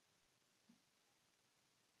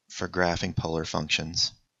for graphing polar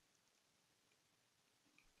functions.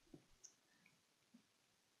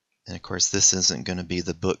 And of course, this isn't going to be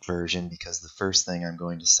the book version, because the first thing I'm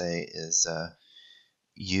going to say is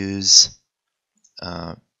use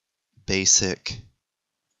basic,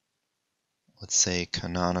 let's say,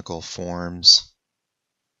 canonical forms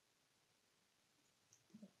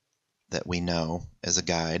that we know as a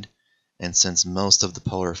guide. And since most of the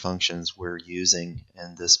polar functions we're using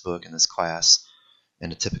in this book, in this class,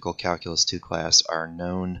 in a typical Calculus 2 class, are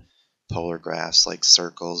known polar graphs like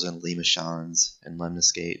circles and Lemaichons and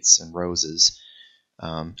lemniscates and roses,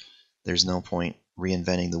 there's no point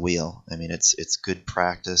reinventing the wheel. I mean, it's good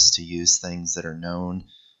practice to use things that are known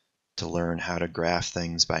to learn how to graph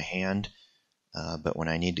things by hand. But when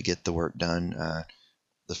I need to get the work done,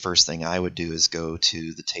 the first thing I would do is go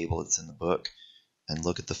to the table that's in the book and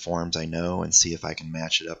look at the forms I know and see if I can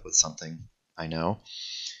match it up with something I know.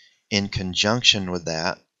 In conjunction with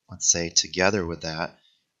that, let's say together with that,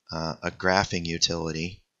 a graphing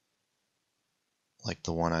utility like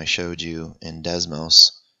the one I showed you in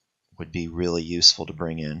Desmos would be really useful to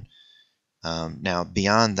bring in. Now,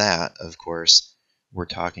 beyond that, of course, we're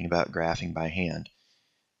talking about graphing by hand.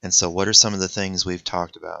 And so what are some of the things we've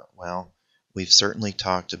talked about? Well, we've certainly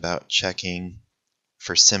talked about checking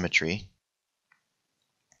for symmetry.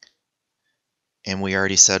 And we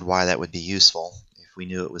already said why that would be useful. If we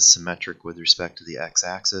knew it was symmetric with respect to the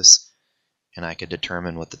x-axis, and I could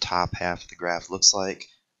determine what the top half of the graph looks like,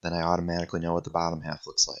 then I automatically know what the bottom half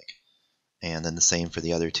looks like. And then the same for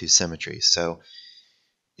the other two symmetries. So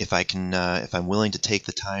if I'm willing to take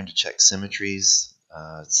the time to check symmetries,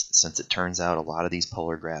 since it turns out a lot of these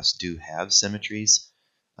polar graphs do have symmetries,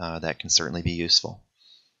 that can certainly be useful.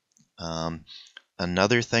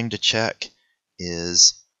 Another thing to check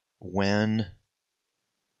is, when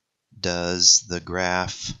does the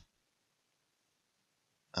graph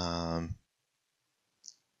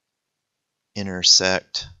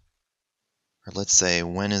intersect, or let's say,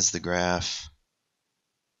 when is the graph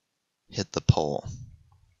hit the pole?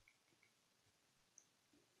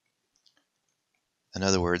 In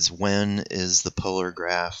other words, when is the polar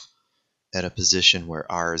graph at a position where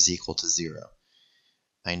r is equal to 0?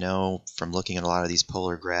 I know from looking at a lot of these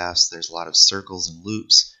polar graphs, there's a lot of circles and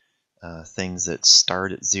loops, things that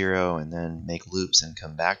start at 0 and then make loops and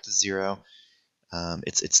come back to 0.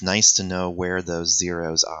 It's nice to know where those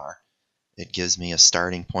zeros are. It gives me a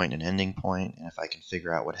starting point and ending point, and if I can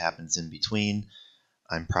figure out what happens in between,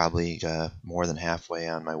 I'm probably more than halfway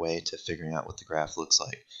on my way to figuring out what the graph looks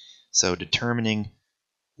like. So determining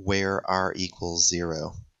where r equals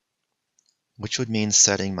 0, which would mean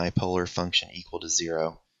setting my polar function equal to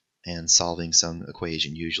 0 and solving some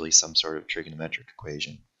equation, usually some sort of trigonometric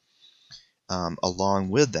equation. Along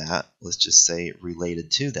with that, let's just say related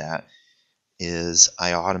to that, is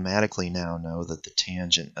I automatically now know that the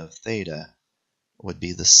tangent of theta would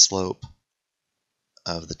be the slope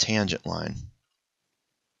of the tangent line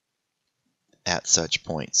at such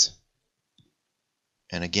points.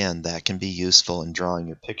 And again, that can be useful in drawing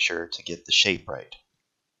your picture to get the shape right.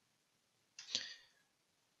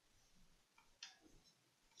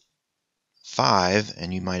 Five,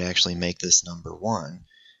 and you might actually make this number 1,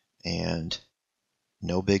 and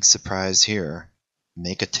no big surprise here,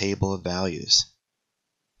 make a table of values.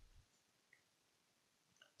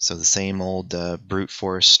 So the same old brute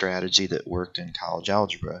force strategy that worked in college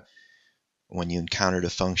algebra, when you encountered a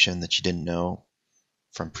function that you didn't know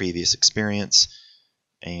from previous experience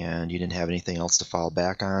and you didn't have anything else to fall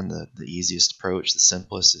back on, the easiest approach, the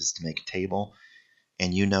simplest, is to make a table.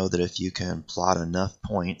 And you know that if you can plot enough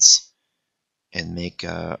points and make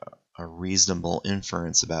a reasonable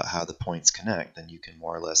inference about how the points connect, then you can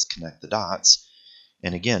more or less connect the dots.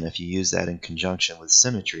 And again, if you use that in conjunction with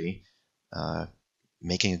symmetry,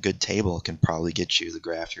 making a good table can probably get you the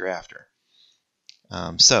graph you're after.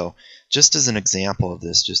 So just as an example of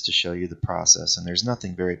this, just to show you the process, and there's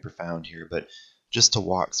nothing very profound here, but just to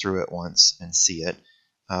walk through it once and see it,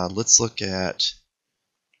 let's look at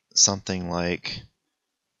something like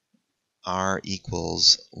r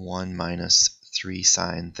equals 1 minus 3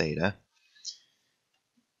 sine theta.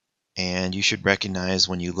 And you should recognize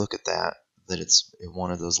when you look at that it's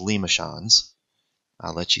one of those Lemachans.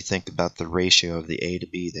 I'll let you think about the ratio of the a to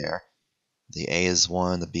b there. The a is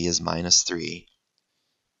 1, the b is minus 3.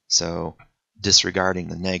 So disregarding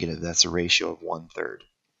the negative, that's a ratio of 1/3.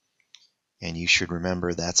 And you should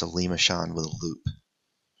remember that's a Lemachan with a loop.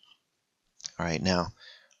 All right, now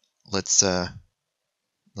let's go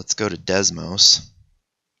to Desmos.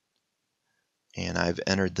 And I've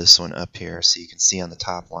entered this one up here, so you can see on the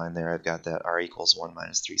top line there I've got that r equals 1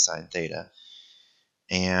 minus 3 sine theta.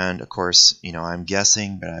 And of course, I'm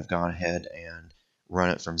guessing, but I've gone ahead and run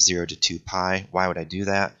it from 0 to 2 pi. Why would I do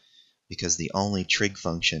that? Because the only trig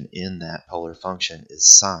function in that polar function is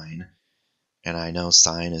sine, and I know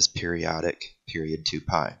sine is periodic, period 2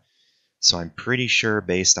 pi. So I'm pretty sure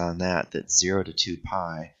based on that 0 to 2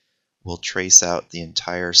 pi will trace out the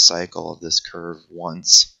entire cycle of this curve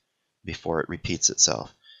once before it repeats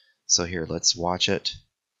itself. So here, let's watch it.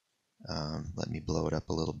 Let me blow it up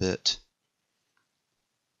a little bit.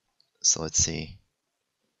 So let's see.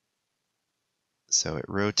 So it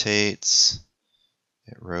rotates.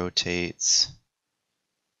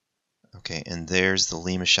 Okay, and there's the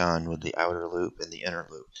Lemachan with the outer loop and the inner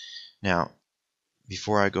loop. Now,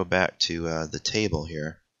 before I go back to the table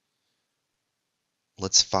here,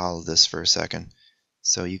 let's follow this for a second.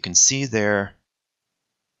 So you can see there,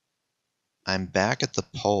 I'm back at the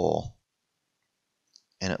pole,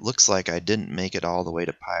 and it looks like I didn't make it all the way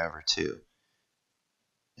to pi over 2.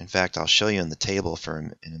 In fact, I'll show you in the table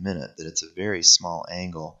in a minute that it's a very small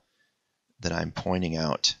angle that I'm pointing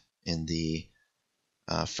out in the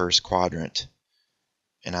first quadrant,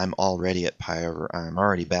 and I'm already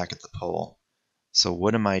back at the pole. So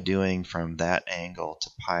what am I doing from that angle to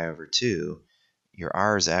pi over 2? Your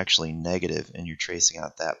r is actually negative, and you're tracing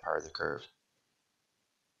out that part of the curve.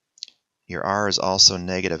 Your r is also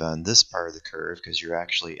negative on this part of the curve because you're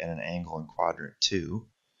actually at an angle in quadrant 2.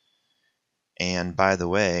 And by the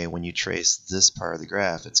way, when you trace this part of the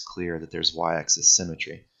graph, it's clear that there's y-axis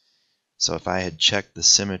symmetry. So if I had checked the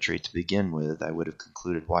symmetry to begin with, I would have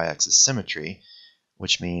concluded y-axis symmetry,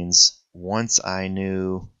 which means once I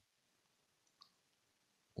knew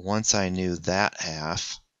that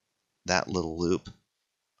half, that little loop,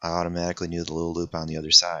 I automatically knew the little loop on the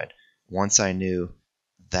other side. Once I knew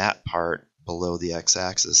that part below the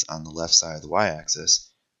x-axis on the left side of the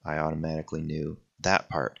y-axis, I automatically knew that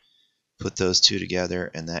part. Put those two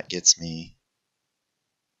together, and that gets me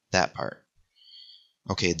that part.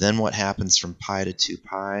 Okay, then what happens from pi to 2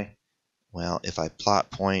 pi? Well, if I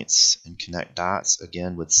plot points and connect dots,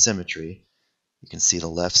 again with symmetry, you can see the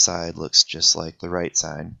left side looks just like the right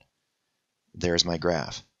side. There's my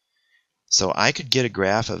graph. So I could get a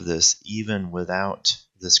graph of this even without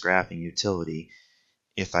this graphing utility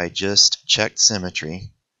if I just checked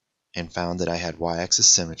symmetry and found that I had y-axis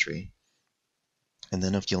symmetry. And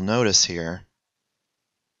then if you'll notice here,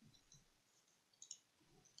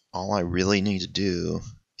 all I really need to do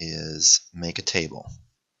is make a table.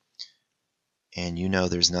 And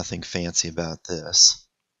there's nothing fancy about this.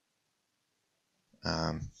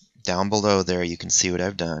 Down below there you can see what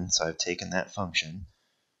I've done. So I've taken that function,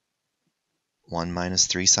 1 minus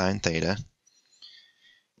 3 sine theta,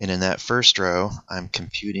 and in that first row I'm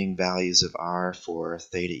computing values of r for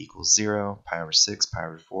theta equals 0, pi over 6, pi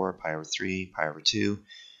over 4, pi over 3, pi over 2.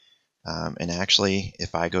 And actually,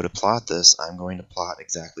 if I go to plot this, I'm going to plot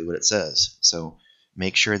exactly what it says. So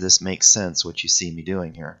make sure this makes sense what you see me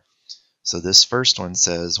doing here. So this first one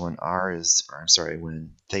says when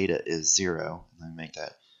when theta is 0. Let me make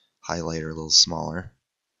that highlighter a little smaller.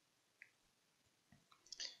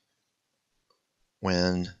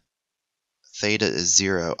 When theta is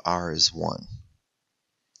 0, r is 1.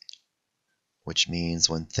 Which means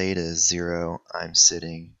when theta is 0, I'm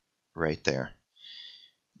sitting right there.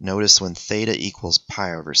 Notice when theta equals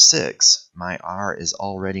pi over 6, my r is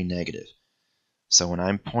already negative. So when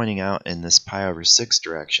I'm pointing out in this pi over 6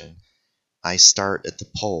 direction, I start at the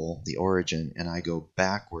pole, the origin, and I go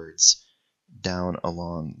backwards down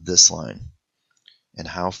along this line. And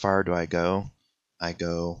how far do I go? I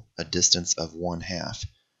go a distance of 1/2,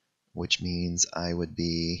 which means I would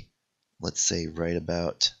be, let's say, right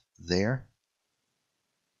about there.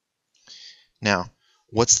 Now,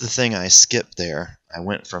 what's the thing I skipped there? I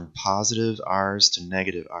went from positive r's to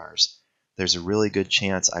negative r's. There's a really good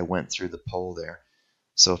chance I went through the pole there.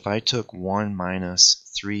 So if I took 1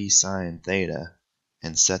 minus 3 sine theta,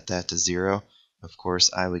 and set that to 0, of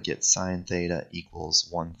course I would get sine theta equals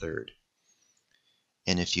 1/3.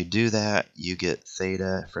 And if you do that, you get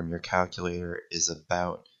theta from your calculator is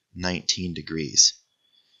about 19 degrees.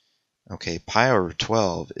 Okay, pi over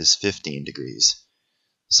 12 is 15 degrees.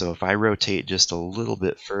 So if I rotate just a little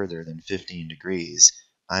bit further than 15 degrees,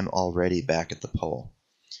 I'm already back at the pole.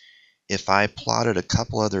 If I plotted a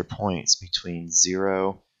couple other points between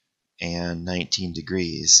 0 and 19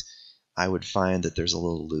 degrees, I would find that there's a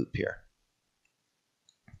little loop here.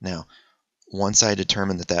 Now, once I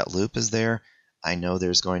determine that that loop is there, I know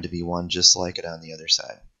there's going to be one just like it on the other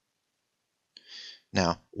side.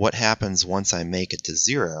 Now, what happens once I make it to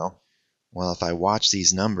 0? Well, if I watch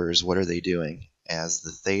these numbers, what are they doing? As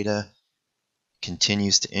the theta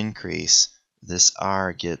continues to increase, this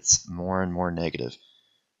r gets more and more negative,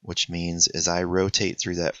 which means as I rotate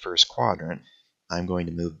through that first quadrant, I'm going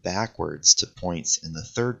to move backwards to points in the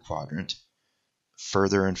third quadrant,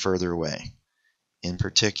 further and further away. In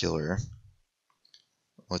particular,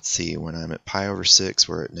 let's see, when I'm at pi over 6,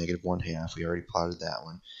 we're at negative 1/2. We already plotted that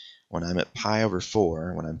one. When I'm at pi over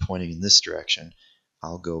 4, when I'm pointing in this direction,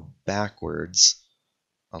 I'll go backwards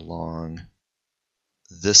along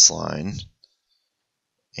this line.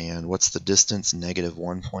 And what's the distance? Negative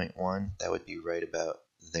 1.1. That would be right about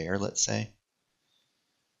there, let's say.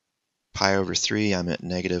 Pi over 3, I'm at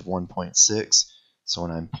negative 1.6. So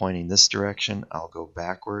when I'm pointing this direction, I'll go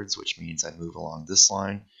backwards, which means I move along this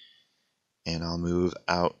line. And I'll move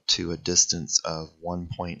out to a distance of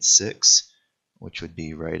 1.6, which would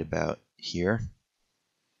be right about here.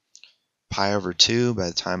 Pi over 2, by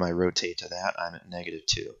the time I rotate to that, I'm at negative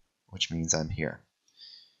 2, which means I'm here.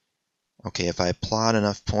 Okay, if I plot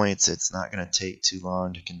enough points, it's not going to take too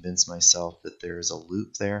long to convince myself that there is a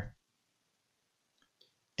loop there.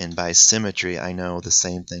 And by symmetry, I know the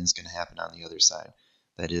same thing's going to happen on the other side.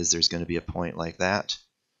 That is, there's going to be a point like that.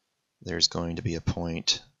 There's going to be a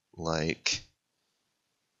point like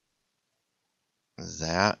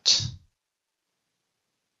that.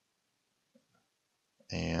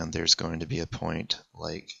 And there's going to be a point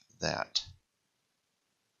like that.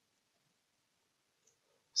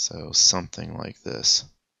 So something like this.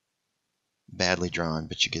 Badly drawn,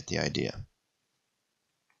 but you get the idea.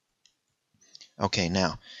 Okay,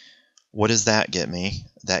 now, what does that get me?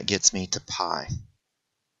 That gets me to pi.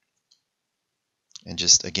 And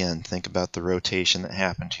just, again, think about the rotation that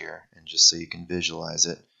happened here. And just so you can visualize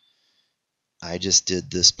it, I just did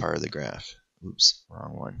this part of the graph. Oops,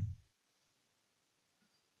 wrong one.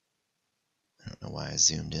 I don't know why I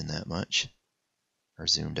zoomed in that much, or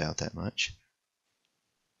zoomed out that much.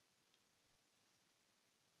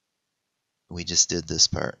 We just did this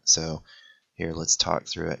part. So here, let's talk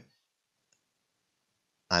through it.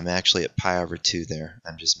 I'm actually at pi over 2 there.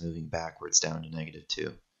 I'm just moving backwards down to negative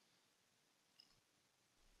 2.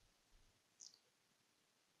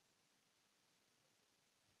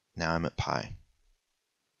 Now I'm at pi.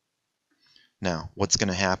 Now, what's going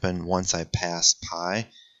to happen once I pass pi?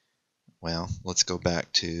 Well, let's go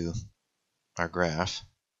back to our graph.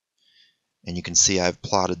 And you can see I've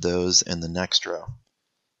plotted those in the next row.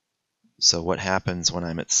 So what happens when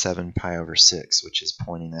I'm at 7 pi over 6, which is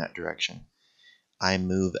pointing that direction? I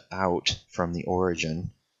move out from the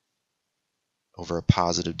origin over a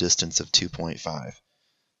positive distance of 2.5.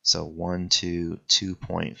 So 1, 2,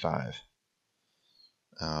 2.5.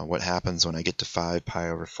 What happens when I get to 5 pi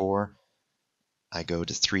over 4? I go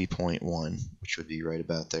to 3.1, which would be right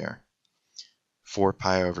about there. 4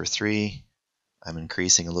 pi over 3, I'm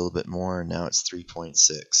increasing a little bit more, and now it's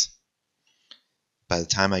 3.6. By the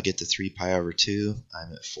time I get to 3 pi over 2,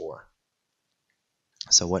 I'm at 4.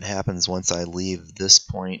 So what happens once I leave this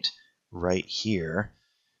point right here,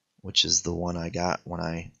 which is the one I got when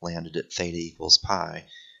I landed at theta equals pi?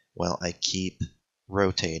 Well, I keep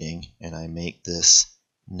rotating, and I make this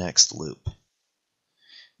next loop.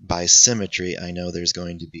 By symmetry, I know there's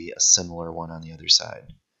going to be a similar one on the other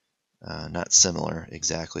side. Not similar,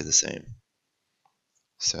 exactly the same.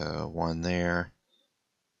 So one there,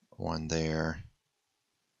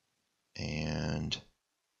 and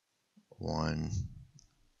one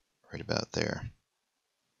right about there.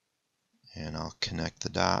 And I'll connect the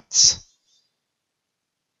dots.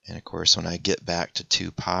 And of course, when I get back to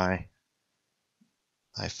 2 pi,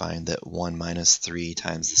 I find that 1 minus 3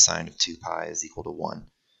 times the sine of 2 pi is equal to 1,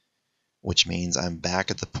 which means I'm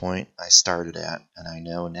back at the point I started at, and I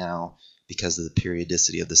know now, because of the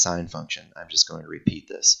periodicity of the sine function, I'm just going to repeat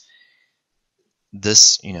this.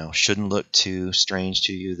 This, shouldn't look too strange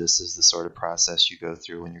to you. This is the sort of process you go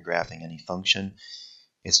through when you're graphing any function.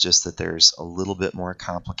 It's just that there's a little bit more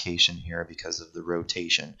complication here because of the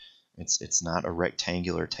rotation. It's not a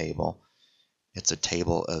rectangular table. It's a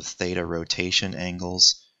table of theta rotation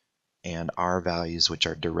angles and r values, which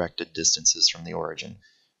are directed distances from the origin.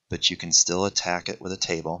 But you can still attack it with a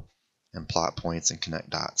table and plot points and connect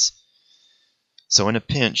dots. So in a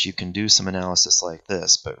pinch, you can do some analysis like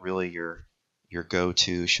this, but really your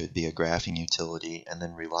go-to should be a graphing utility and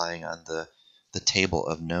then relying on the table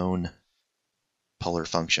of known polar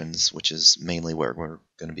functions, which is mainly what we're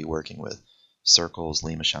going to be working with: circles,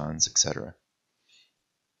 Lemaichons, etc.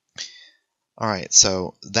 Alright,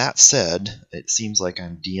 so that said, it seems like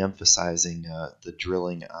I'm de-emphasizing the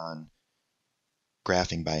drilling on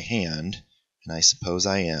graphing by hand, and I suppose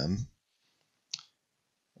I am.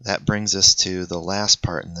 That brings us to the last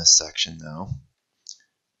part in this section, though,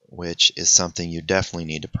 which is something you definitely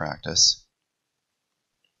need to practice,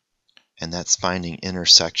 and that's finding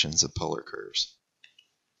intersections of polar curves.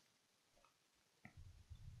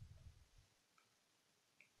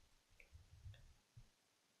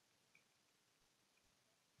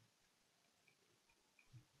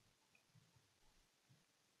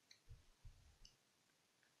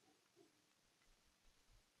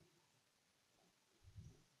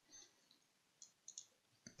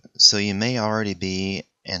 So you may already be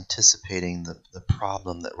anticipating the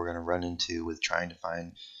problem that we're going to run into with trying to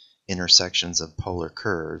find intersections of polar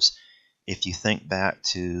curves. If you think back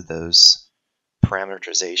to those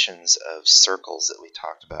parameterizations of circles that we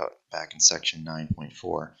talked about back in section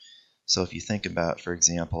 9.4. So if you think about, for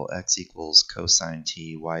example, x equals cosine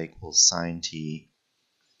t, y equals sine t,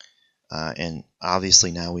 and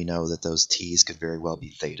obviously now we know that those t's could very well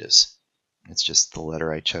be thetas. It's just the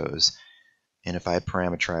letter I chose. And if I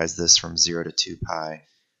parameterize this from 0 to 2 pi,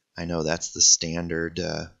 I know that's the standard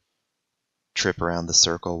trip around the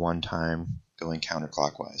circle one time going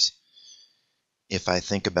counterclockwise. If I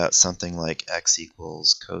think about something like x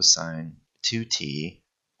equals cosine 2t,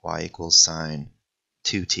 y equals sine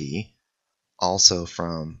 2t, also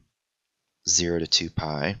from 0 to 2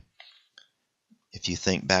 pi, if you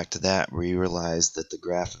think back to that, we realize that the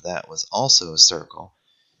graph of that was also a circle,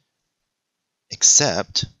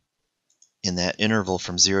 except in that interval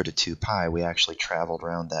from 0 to 2 pi, we actually traveled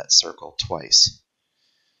around that circle twice.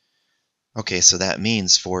 Okay, so that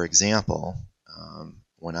means, for example,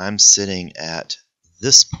 when I'm sitting at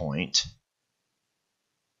this point,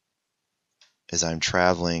 as I'm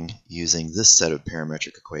traveling using this set of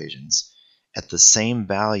parametric equations, at the same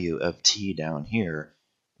value of t down here,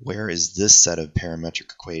 where is this set of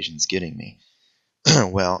parametric equations getting me?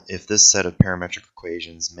 Well, if this set of parametric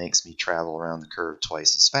equations makes me travel around the curve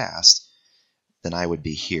twice as fast, then I would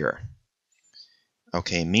be here.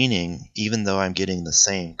 Okay, meaning even though I'm getting the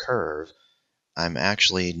same curve, I'm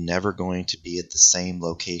actually never going to be at the same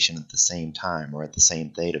location at the same time or at the same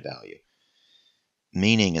theta value.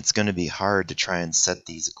 Meaning it's going to be hard to try and set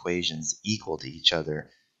these equations equal to each other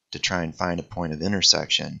to try and find a point of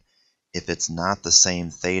intersection if it's not the same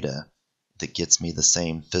theta that gets me the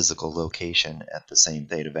same physical location at the same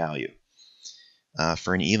theta value.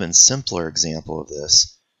 For an even simpler example of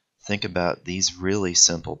this, think about these really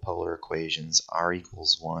simple polar equations, r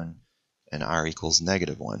equals 1 and r equals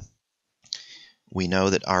 -1. We know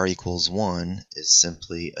that r equals 1 is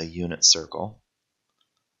simply a unit circle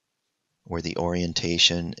where the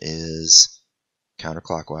orientation is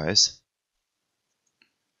counterclockwise.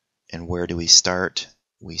 And where do we start?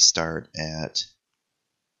 We start at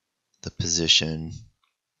the position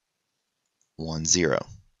 1, 0.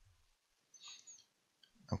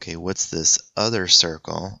 Okay, what's this other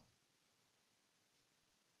circle?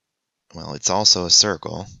 Well, it's also a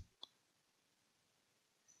circle.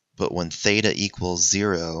 But when theta equals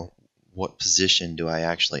 0, what position do I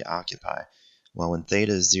actually occupy? Well, when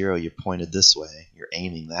theta is 0, you're pointed this way. You're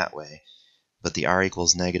aiming that way. But the r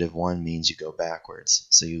equals -1 means you go backwards.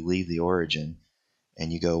 So you leave the origin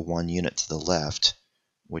and you go 1 unit to the left,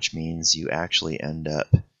 which means you actually end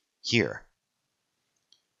up here.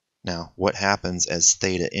 Now, what happens as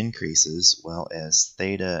theta increases? Well, as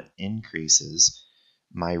theta increases,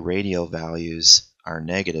 my radial values are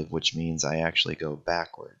negative, which means I actually go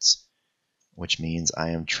backwards, which means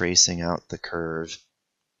I am tracing out the curve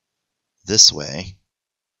this way.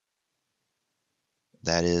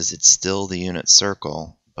 That is, it's still the unit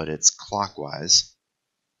circle, but it's clockwise.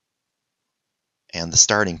 And the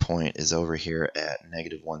starting point is over here at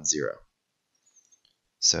 -1, 0.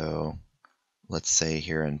 So let's say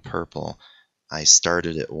here in purple, I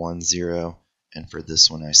started at 1, 0, and for this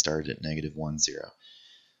one I started at -1, 0.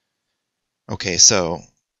 Okay, so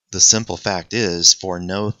the simple fact is, for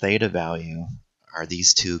no theta value, are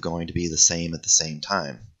these two going to be the same at the same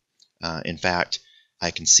time? In fact,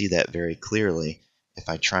 I can see that very clearly if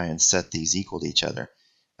I try and set these equal to each other.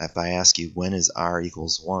 If I ask you when is r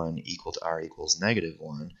equals 1 equal to r equals negative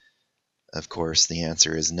 1, of course the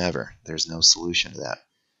answer is never. There's no solution to that.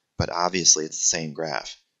 But obviously it's the same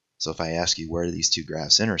graph. So if I ask you where do these two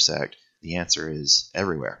graphs intersect, the answer is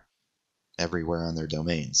everywhere. Everywhere on their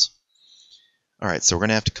domains. Alright, so we're going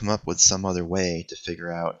to have to come up with some other way to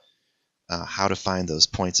figure out how to find those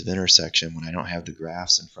points of intersection when I don't have the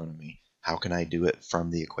graphs in front of me. How can I do it from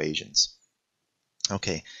the equations?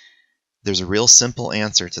 Okay, there's a real simple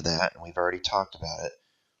answer to that, and we've already talked about it.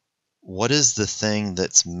 What is the thing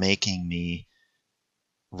that's making me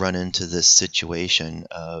run into this situation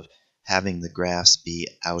of having the graphs be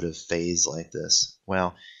out of phase like this?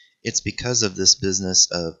 Well, it's because of this business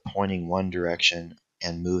of pointing one direction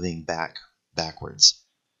and moving backwards,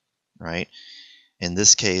 right? In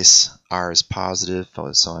this case, r is positive,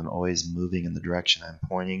 so I'm always moving in the direction I'm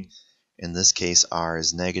pointing. In this case, r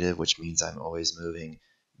is negative, which means I'm always moving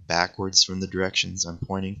backwards from the directions I'm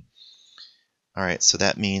pointing. Alright, so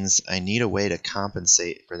that means I need a way to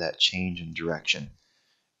compensate for that change in direction.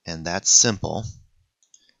 And that's simple.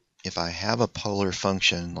 If I have a polar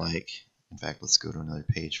function like, in fact, let's go to another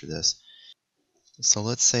page for this. So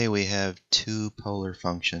let's say we have two polar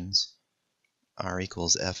functions, r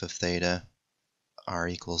equals f of theta, r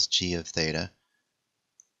equals g of theta.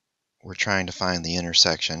 We're trying to find the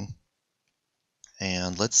intersection.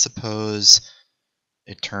 And let's suppose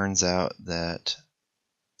it turns out that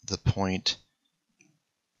the point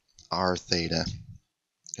r theta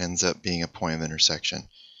ends up being a point of intersection.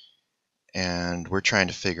 And we're trying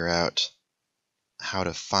to figure out how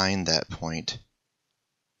to find that point.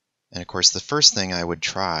 And of course, the first thing I would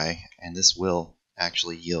try, and this will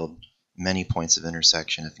actually yield many points of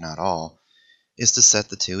intersection, if not all, is to set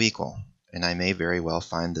the two equal. And I may very well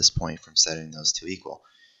find this point from setting those two equal.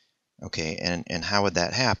 Okay, and how would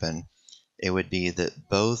that happen? It would be that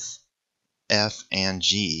both f and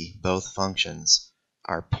g, both functions,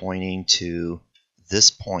 are pointing to this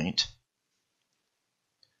point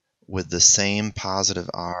with the same positive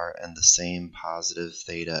r and the same positive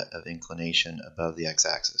theta of inclination above the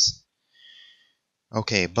x-axis.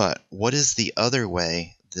 Okay, but what is the other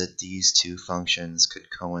way that these two functions could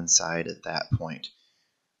coincide at that point?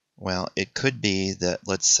 Well, it could be that,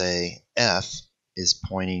 let's say, f is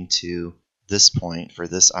pointing to this point for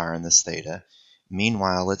this r and this theta.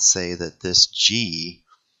 Meanwhile, let's say that this g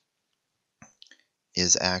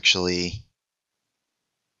is actually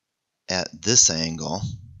at this angle,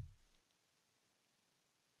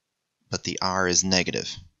 but the r is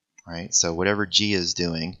negative, right? So whatever g is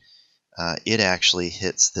doing, it actually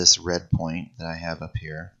hits this red point that I have up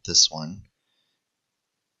here, this one.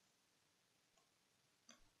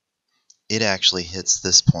 It actually hits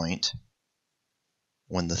this point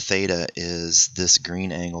when the theta is this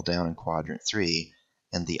green angle down in quadrant 3,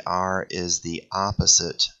 and the r is the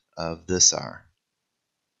opposite of this r.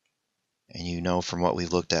 And you know from what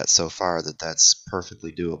we've looked at so far that that's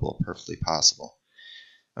perfectly doable, perfectly possible.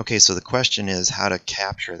 Okay, so the question is how to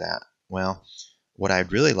capture that. Well, what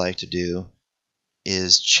I'd really like to do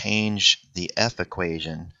is change the f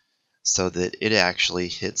equation so that it actually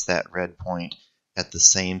hits that red point at the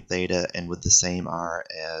same theta and with the same r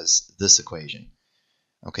as this equation.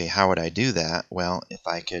 Okay, how would I do that? Well, if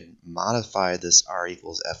I could modify this r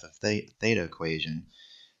equals f of theta equation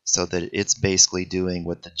so that it's basically doing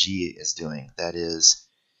what the g is doing. That is,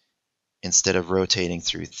 instead of rotating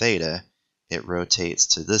through theta, it rotates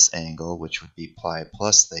to this angle, which would be pi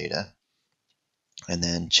plus theta, and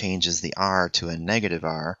then changes the r to a negative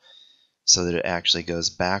r so that it actually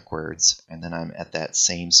goes backwards, and then I'm at that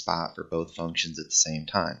same spot for both functions at the same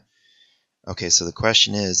time. Okay, so the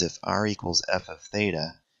question is, if r equals f of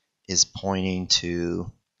theta is pointing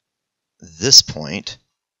to this point,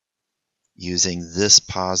 using this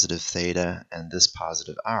positive theta and this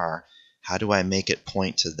positive r, how do I make it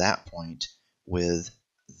point to that point with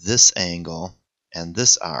this angle and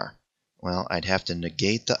this r? Well, I'd have to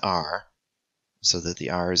negate the r so that the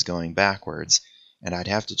r is going backwards, and I'd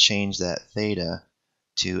have to change that theta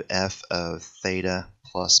to f of theta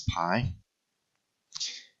plus pi.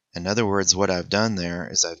 In other words, what I've done there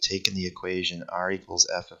is I've taken the equation r equals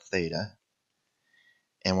f of theta,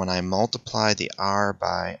 and when I multiply the r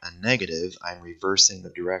by a negative, I'm reversing the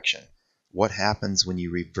direction. What happens when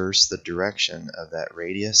you reverse the direction of that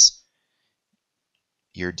radius?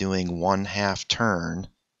 You're doing 1/2 turn,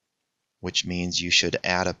 which means you should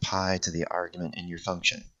add a pi to the argument in your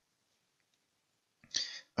function.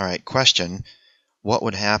 Alright, question. What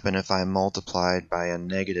would happen if I multiplied by a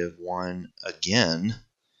 -1 again?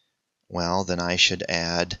 Well, then I should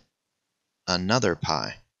add another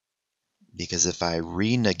pi. Because if I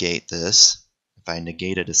renegate this, if I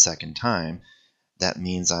negate it a second time, that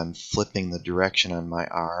means I'm flipping the direction on my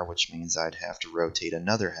r, which means I'd have to rotate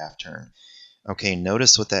another half turn. Okay,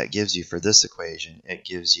 notice what that gives you for this equation. It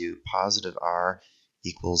gives you positive r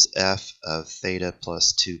equals f of theta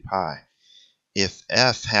plus 2 pi. If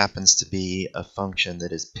f happens to be a function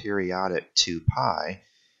that is periodic 2 pi,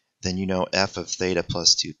 then you know f of theta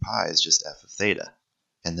plus 2 pi is just f of theta.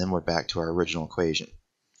 And then we're back to our original equation.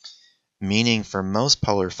 Meaning for most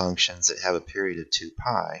polar functions that have a period of 2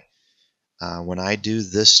 pi, when I do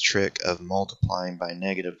this trick of multiplying by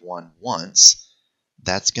 -1 once,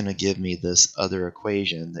 that's going to give me this other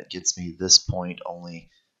equation that gets me this point only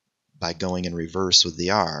by going in reverse with the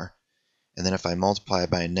r. And then if I multiply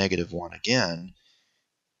by -1 again,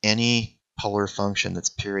 any polar function that's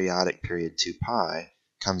periodic period 2 pi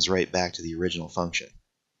comes right back to the original function,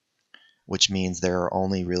 which means there are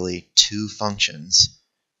only really two functions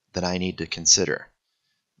that I need to consider.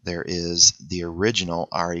 There is the original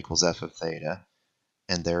r equals f of theta,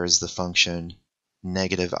 and there is the function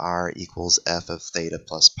 -r equals f of theta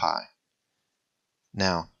plus pi.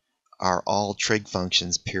 Now, are all trig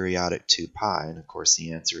functions periodic 2 pi? And of course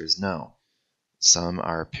the answer is no. Some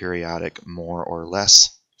are periodic more or less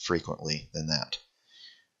frequently than that.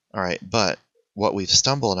 Alright, but what we've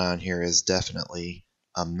stumbled on here is definitely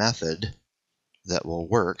a method that will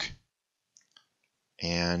work.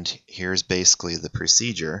 And here's basically the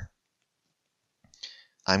procedure.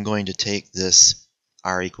 I'm going to take this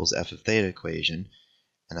r equals f of theta equation,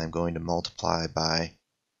 and I'm going to multiply by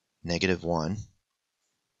 -1.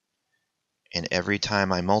 And every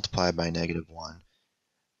time I multiply by -1,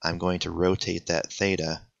 I'm going to rotate that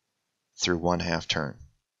theta through 1/2 turn.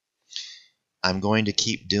 I'm going to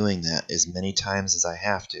keep doing that as many times as I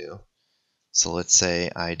have to. So let's say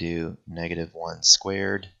I do -1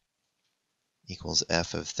 squared equals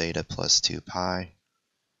f of theta plus 2 pi,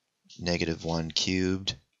 -1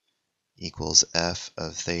 cubed equals f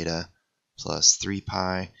of theta plus 3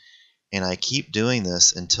 pi, and I keep doing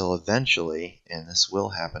this until eventually, and this will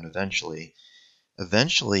happen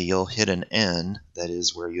eventually you'll hit an n, that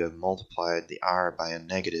is where you have multiplied the r by a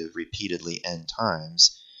negative repeatedly n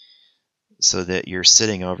times, so that you're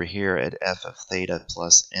sitting over here at f of theta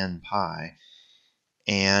plus n pi.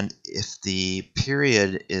 And if the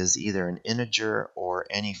period is either an integer or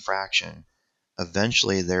any fraction,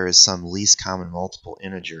 eventually there is some least common multiple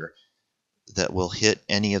integer that will hit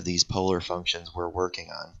any of these polar functions we're working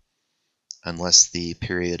on, unless the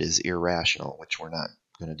period is irrational, which we're not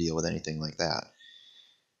going to deal with anything like that.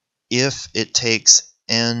 If it takes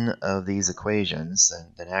n of these equations,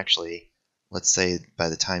 then actually, let's say by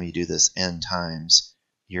the time you do this n times,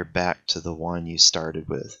 you're back to the one you started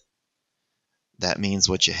with. That means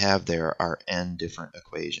what you have there are n different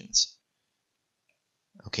equations.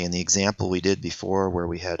 Okay, in the example we did before where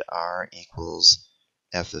we had r equals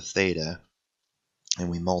f of theta, and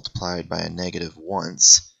we multiplied by a negative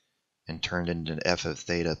once and turned it into f of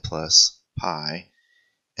theta plus pi,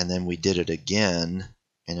 and then we did it again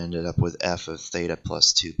and ended up with f of theta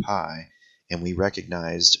plus 2 pi, and we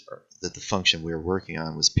recognized that the function we were working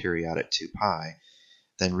on was periodic 2 pi,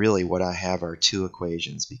 then really what I have are two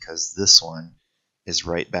equations, because this one is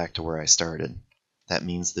right back to where I started. That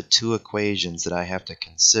means the two equations that I have to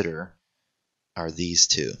consider are these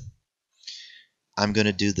two. I'm going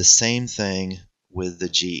to do the same thing with the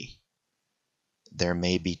g. There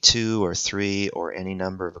may be 2 or 3 or any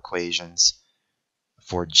number of equations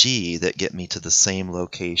for g that get me to the same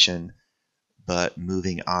location, but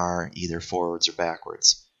moving r either forwards or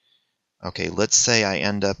backwards. Okay, let's say I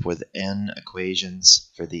end up with n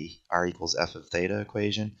equations for the r equals f of theta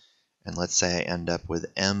equation, and let's say I end up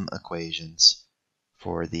with m equations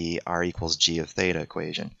for the r equals g of theta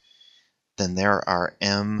equation. Then there are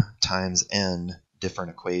m times n different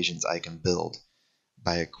equations I can build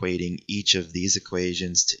by equating each of these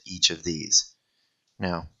equations to each of these.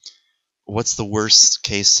 Now, what's the worst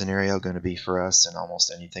case scenario going to be for us in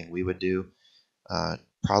almost anything we would do?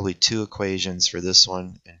 Probably 2 equations for this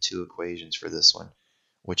one and 2 equations for this one,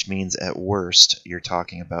 which means at worst you're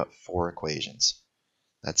talking about 4 equations.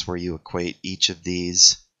 That's where you equate each of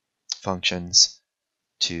these functions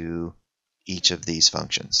to each of these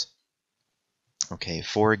functions. Okay,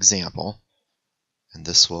 for example, and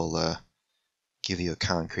this will give you a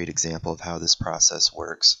concrete example of how this process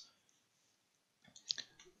works.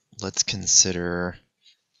 Let's consider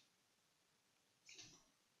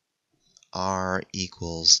r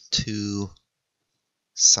equals 2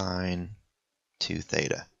 sine 2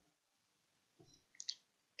 theta.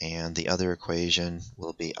 And the other equation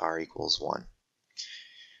will be r equals 1.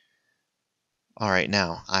 Alright,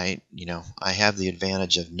 now I have the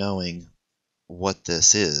advantage of knowing what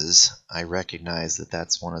this is. I recognize that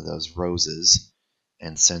that's one of those roses,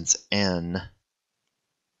 And since n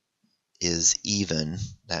is even,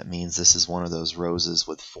 that means this is one of those roses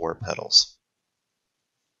with 4 petals.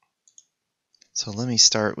 So let me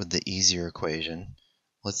start with the easier equation.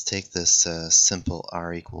 Let's take this simple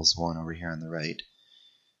r equals 1 over here on the right.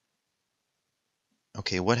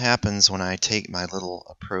 Okay, what happens when I take my little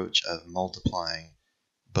approach of multiplying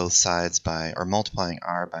both sides by, or multiplying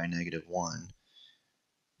r by -1?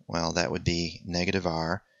 Well, that would be negative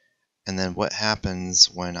r. And then what happens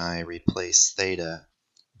when I replace theta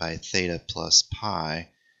by theta plus pi?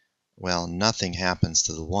 Well, nothing happens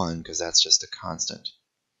to the 1 because that's just a constant,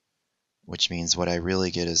 which means what I really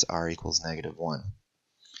get is r equals -1.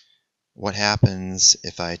 What happens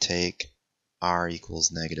if I take r equals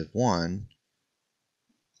 -1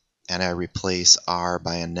 and I replace r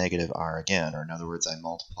by a negative r again, or in other words, I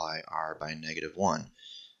multiply r by -1?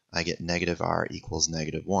 I get negative r equals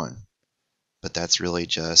 -1. But that's really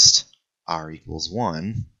just r equals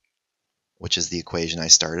 1, which is the equation I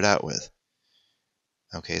started out with.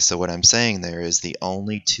 Okay, so what I'm saying there is the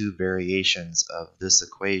only 2 variations of this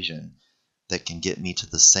equation that can get me to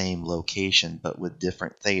the same location but with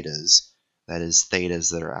different thetas, that is,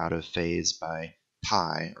 thetas that are out of phase by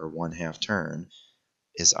pi, or 1/2 turn,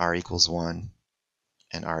 is r equals 1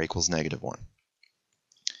 and r equals -1.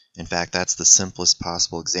 In fact, that's the simplest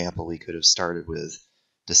possible example we could have started with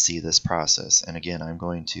to see this process. And again, I'm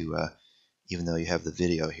going to, even though you have the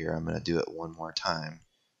video here, I'm going to do it one more time,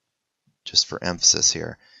 just for emphasis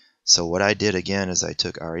here. So what I did again is I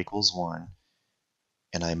took r equals 1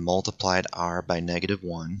 and I multiplied r by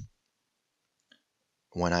 -1.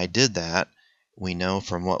 When I did that, we know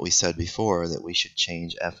from what we said before that we should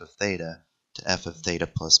change f of theta to f of theta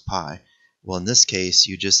plus pi. Well, in this case,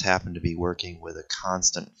 you just happen to be working with a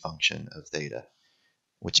constant function of theta,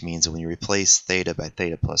 which means when you replace theta by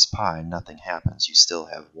theta plus pi, nothing happens. You still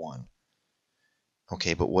have 1.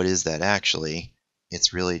 Okay, but what is that actually?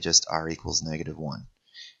 It's really just r equals -1.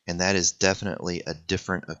 And that is definitely a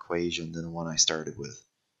different equation than the one I started with.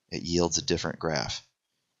 It yields a different graph.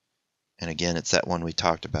 And again, it's that one we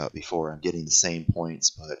talked about before. I'm getting the same points,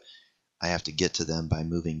 but I have to get to them by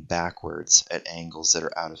moving backwards at angles that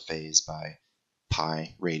are out of phase by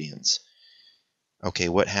pi radians. Okay,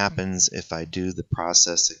 what happens if I do the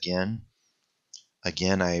process again?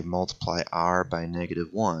 Again, I multiply r by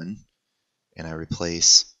 -1, and I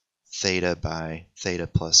replace theta by theta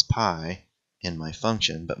plus pi in my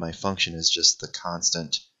function, but my function is just the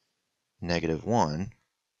constant -1,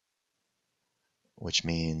 which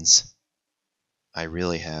means I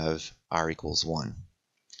really have r equals 1,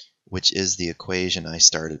 which is the equation I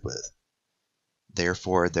started with.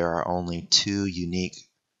 Therefore, there are only 2 unique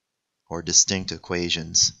or distinct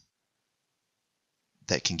equations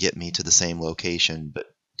that can get me to the same location,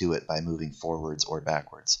 but do it by moving forwards or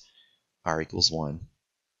backwards. R equals 1,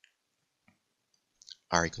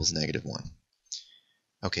 r equals -1.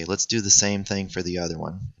 Okay, let's do the same thing for the other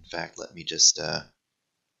one. In fact, let me just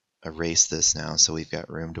erase this now so we've got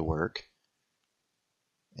room to work.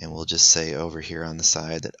 And we'll just say over here on the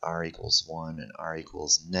side that r equals 1 and r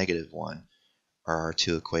equals -1 are our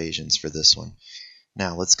 2 equations for this one.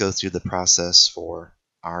 Now let's go through the process for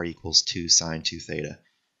r equals 2 sine 2 theta.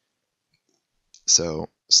 So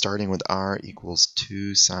starting with r equals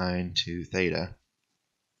 2 sine 2 theta,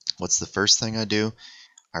 what's the first thing I do?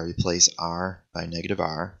 I replace r by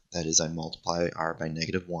 -r, that is, I multiply r by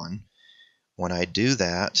 -1. When I do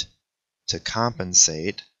that, to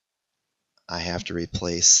compensate, I have to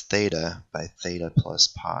replace theta by theta plus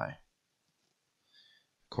pi.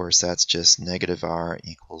 Of course, that's just -r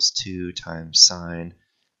equals 2 times sine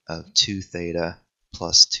of 2 theta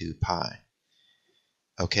plus 2 pi.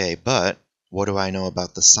 Okay, but what do I know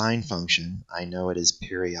about the sine function? I know it is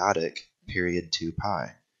periodic, period 2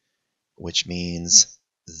 pi, which means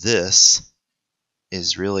this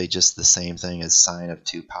is really just the same thing as sine of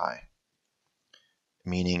 2 pi,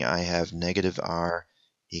 meaning I have -r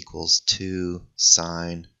equals 2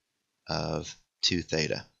 sine of 2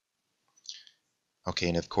 theta. Okay,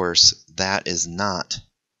 and of course, that is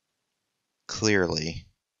clearly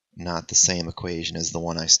not the same equation as the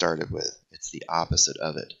one I started with. It's the opposite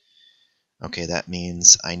of it. Okay, that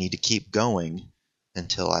means I need to keep going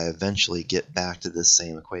until I eventually get back to this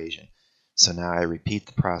same equation. So now I repeat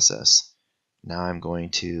the process. Now I'm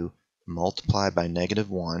going to multiply by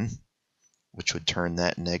 -1, which would turn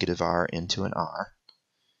that -r into an r.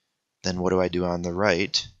 Then what do I do on the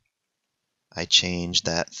right? I change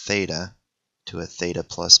that theta to a theta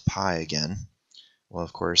plus pi again. Well,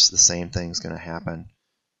 of course, the same thing's going to happen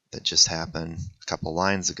that just happened a couple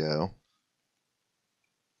lines ago.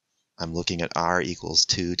 I'm looking at r equals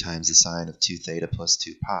 2 times the sine of 2 theta plus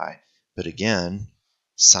 2 pi. But again,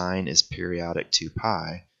 sine is periodic 2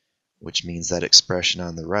 pi, which means that expression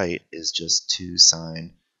on the right is just 2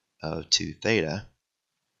 sine of 2 theta,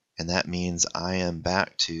 and that means I am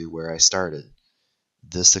back to where I started.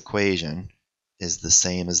 This equation is the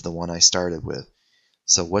same as the one I started with.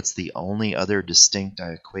 So what's the only other distinct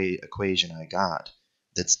equation I got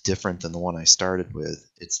that's different than the one I started with?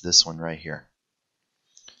 It's this one right here.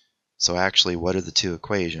 So actually, what are the two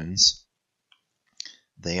equations?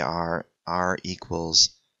 They are r equals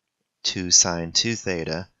 2 sine 2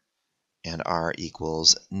 theta and r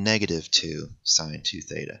equals negative 2 sine 2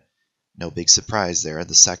 theta. No big surprise there.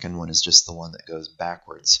 The second one is just the one that goes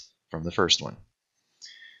backwards from the first one.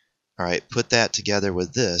 All right, put that together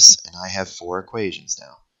with this, and I have 4 equations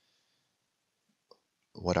now.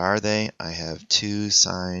 What are they? I have 2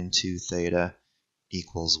 sine 2 theta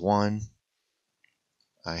equals 1.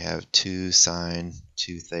 I have 2 sine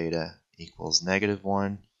 2 theta equals negative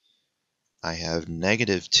 1. I have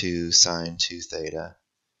negative 2 sine 2 theta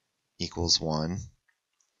equals 1.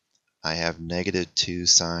 I have negative 2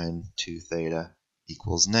 sine 2 theta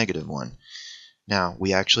equals negative 1. Now,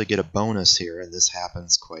 we actually get a bonus here, and this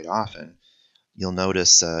happens quite often. You'll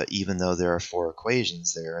notice even though there are 4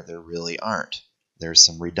 equations there really aren't. There's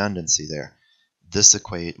some redundancy there. This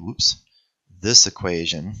equation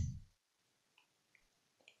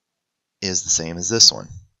is the same as this one.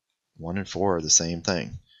 1 and 4 are the same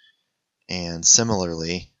thing. And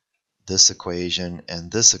similarly, this equation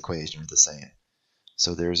and this equation are the same.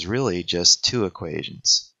 So there's really just 2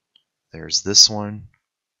 equations. There's this one,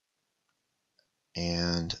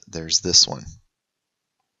 and there's this one.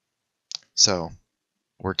 So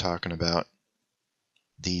we're talking about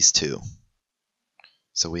these 2.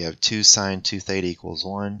 So we have 2 sine 2 theta equals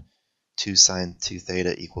 1, 2 sine 2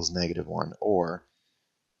 theta equals negative 1, or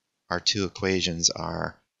our 2 equations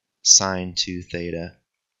are sine 2 theta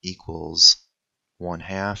equals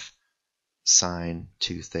 1/2, sine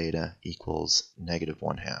 2 theta equals negative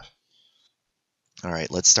 1/2. All right,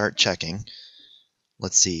 let's start checking.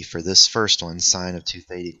 Let's see, for this first one, sine of 2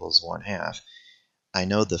 theta equals 1/2, I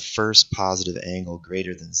know the first positive angle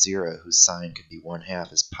greater than 0 whose sine could be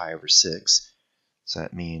 1/2 is pi over 6. So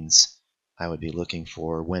that means I would be looking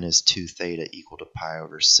for when is 2 theta equal to pi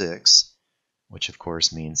over 6, which of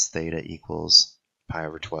course means theta equals pi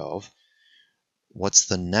over 12. What's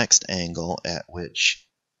the next angle at which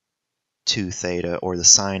 2 theta, or the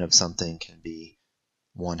sine of something, can be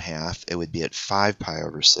 1/2? It would be at 5 pi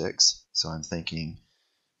over 6. So I'm thinking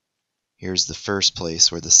here's the first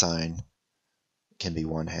place where the sine can be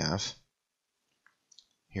 1/2.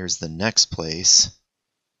 Here's the next place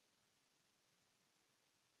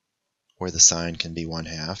where the sine can be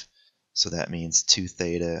 1/2. So that means 2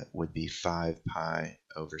 theta would be 5 pi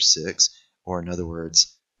over 6, or in other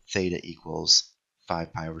words, theta equals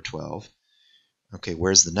 5 pi over 12. Okay,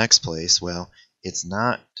 where's the next place? Well, it's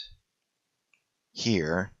not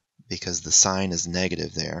here because the sine is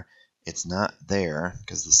negative there. It's not there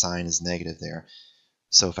because the sine is negative there.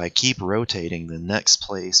 So if I keep rotating, the next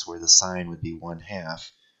place where the sine would be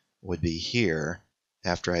 1/2 would be here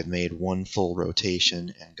after I've made one full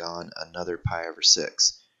rotation and gone another pi over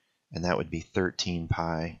 6. And that would be 13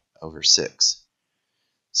 pi over 6.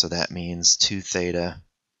 So that means 2 theta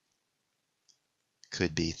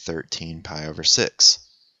could be 13 pi over 6,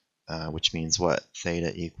 which means what?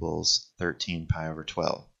 Theta equals 13 pi over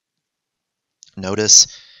 12. Notice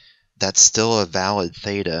that's still a valid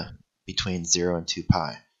theta between 0 and 2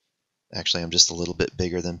 pi. Actually, I'm just a little bit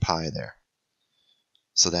bigger than pi there.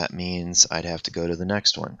 So that means I'd have to go to the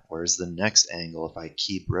next one. Where's the next angle if I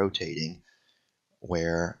keep rotating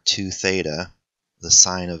where 2 theta, the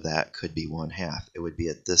sine of that could be 1/2? It would be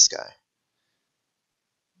at this guy.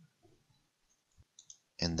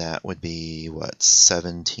 And that would be, what,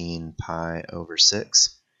 17 pi over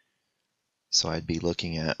 6? So I'd be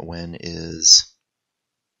looking at when is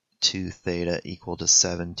 2 theta equal to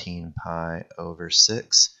 17 pi over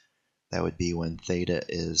 6? That would be when theta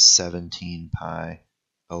is 17 pi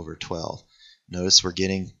over 12. Notice we're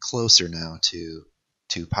getting closer now to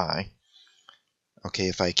 2 pi. Okay,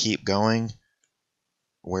 if I keep going,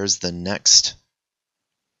 where's the next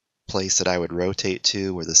place that I would rotate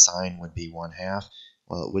to where the sine would be 1/2?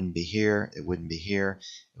 Well, it wouldn't be here, it wouldn't be here,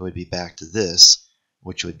 it would be back to this,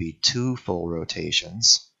 which would be 2 full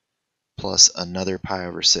rotations plus another pi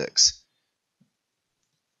over 6.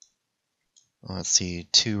 Let's see,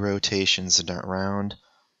 2 rotations around,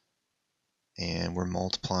 and we're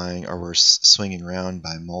multiplying, or we're swinging around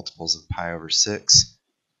by multiples of pi over 6.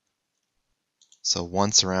 So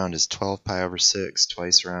once around is 12 pi over 6,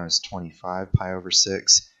 twice around is 25 pi over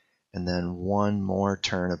 6, and then one more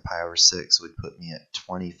turn of pi over 6 would put me at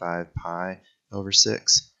 25 pi over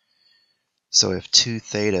 6. So if 2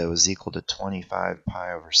 theta was equal to 25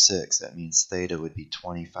 pi over 6, that means theta would be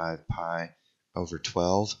 25 pi over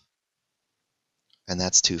 12. And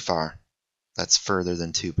that's too far. That's further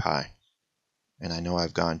than 2 pi. And I know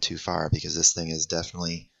I've gone too far because this thing is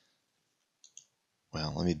definitely,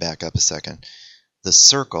 well, let me back up a second. The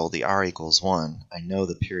circle, the r equals 1, I know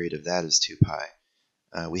the period of that is 2 pi.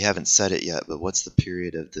 We haven't said it yet, but what's the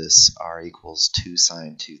period of this r equals 2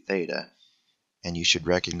 sine 2 theta? And you should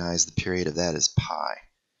recognize the period of that is pi.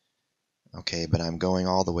 Okay, but I'm going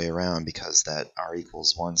all the way around because that r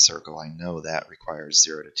equals 1 circle, I know that requires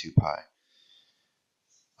 0 to 2 pi.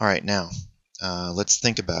 All right, now, let's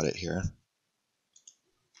think about it here.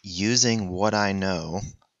 Using what I know,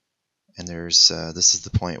 and this is the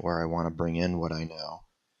point where I want to bring in what I know.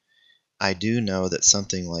 I do know that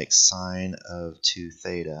something like sine of 2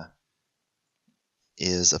 theta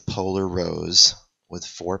is a polar rose with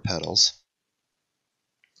 4 petals.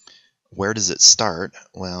 Where does it start?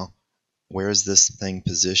 Well, where is this thing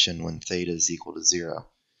positioned when theta is equal to 0?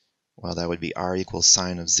 Well, that would be r equals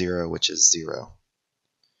sine of 0, which is 0.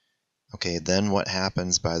 Okay, then what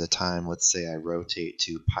happens by the time, let's say, I rotate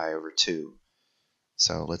to pi over 2?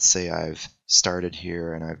 So let's say I've started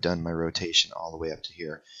here and I've done my rotation all the way up to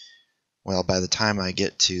here. Well, by the time I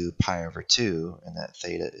get to pi over 2, and that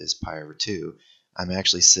theta is pi over 2, I'm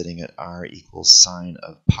actually sitting at r equals sine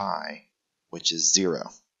of pi, which is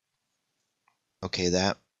 0. Okay,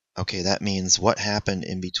 that means what happened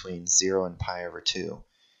in between 0 and pi over 2?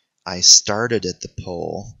 I started at the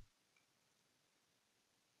pole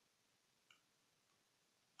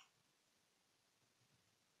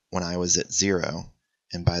when I was at 0,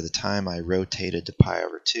 and by the time I rotated to pi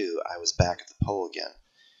over 2, I was back at the pole again.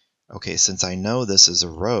 Okay, since I know this is a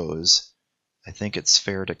rose, I think it's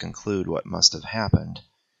fair to conclude what must have happened.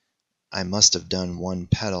 I must have done one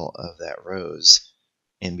petal of that rose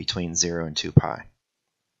in between 0 and 2 pi.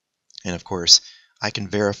 And of course, I can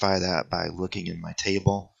verify that by looking in my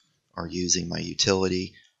table or using my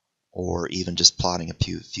utility or even just plotting a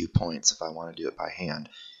few points if I want to do it by hand.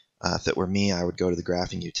 If it were me, I would go to the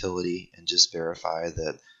graphing utility and just verify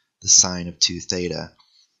that the sine of 2 theta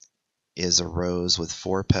is a rose with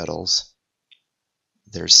 4 petals.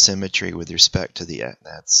 There's symmetry with respect to the,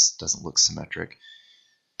 that doesn't look symmetric.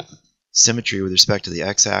 Symmetry with respect to the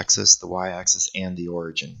x-axis, the y-axis, and the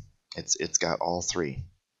origin. It's got all three.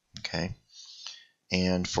 Okay.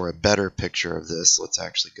 And for a better picture of this, let's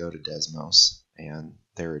actually go to Desmos, and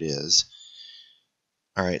there it is.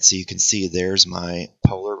 All right, so you can see there's my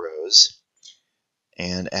polar rose,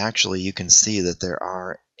 and actually you can see that there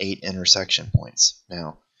are 8 intersection points.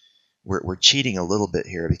 Now, we're cheating a little bit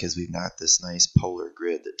here because we've got this nice polar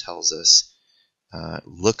grid that tells us,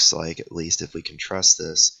 looks like, at least if we can trust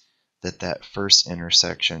this, that first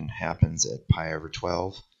intersection happens at pi over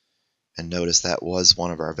 12. And notice that was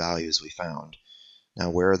one of our values we found. Now,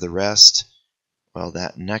 where are the rest? Well,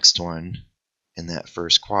 that next one in that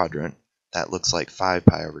first quadrant, that looks like 5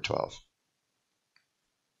 pi over 12.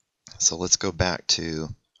 So let's go back to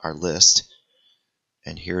our list,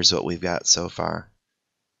 and here's what we've got so far.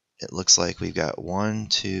 It looks like we've got 1,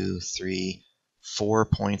 2, 3, 4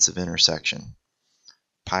 points of intersection.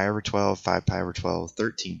 Pi over 12, 5 pi over 12,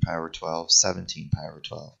 13 pi over 12, 17 pi over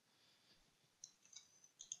 12.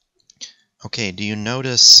 Okay, do you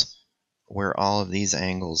notice where all of these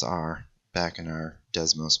angles are back in our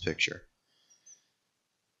Desmos picture?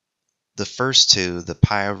 The first two, the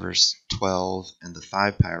pi over 12 and the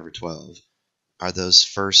 5 pi over 12, are those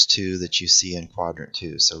first two that you see in quadrant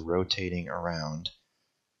 2, so rotating around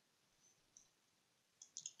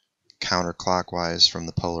counterclockwise from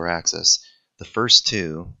the polar axis. The first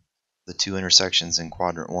two, the two intersections in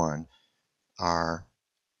quadrant 1, are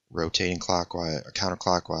rotating clockwise or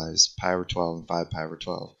counterclockwise, pi over 12 and 5 pi over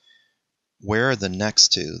 12. Where are the next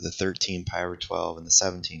two, the 13 pi over 12 and the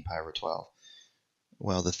 17 pi over 12?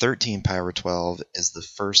 Well, the 13 pi over 12 is the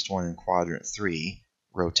first one in quadrant 3,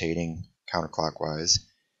 rotating counterclockwise.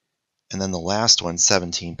 And then the last one,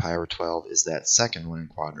 17 pi over 12, is that second one in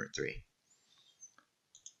quadrant 3.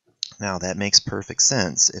 Now, that makes perfect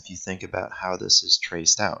sense if you think about how this is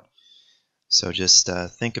traced out. So just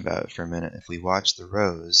think about it for a minute. If we watch the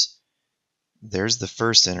rows, there's the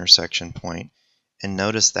first intersection point. And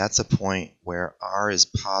notice that's a point where r is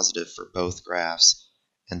positive for both graphs,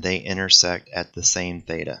 and they intersect at the same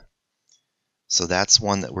theta. So that's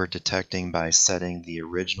one that we're detecting by setting the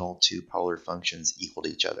original two polar functions equal to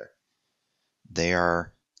each other. They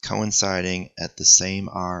are coinciding at the same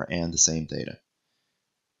r and the same theta.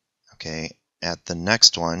 Okay, at the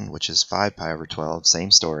next one, which is 5 pi over 12, same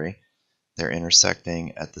story. They're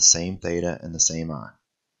intersecting at the same theta and the same r.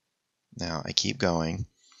 Now I keep going.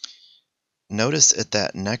 Notice at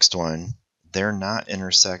that next one, they're not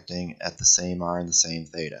intersecting at the same r and the same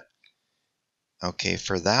theta. Okay,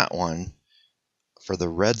 for that one, for the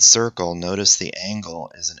red circle, notice the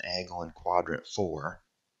angle is an angle in quadrant 4,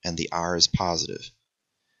 and the r is positive.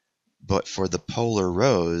 But for the polar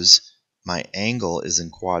rows, my angle is in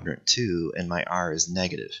quadrant 2, and my r is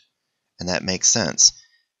negative. And that makes sense.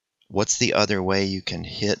 What's the other way you can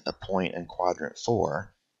hit a point in quadrant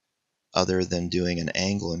 4 other than doing an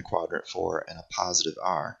angle in quadrant 4 and a positive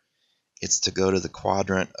r? It's to go to the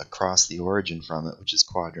quadrant across the origin from it, which is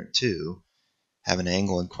quadrant 2, have an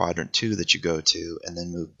angle in quadrant 2 that you go to, and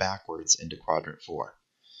then move backwards into quadrant 4.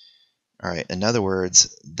 All right, in other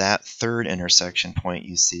words, that third intersection point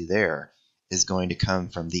you see there is going to come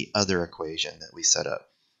from the other equation that we set up,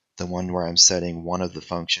 the one where I'm setting one of the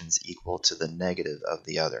functions equal to the negative of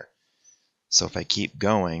the other. So if I keep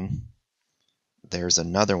going, there's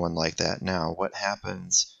another one like that. Now, what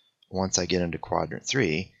happens once I get into quadrant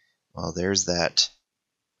 3? Well, there's that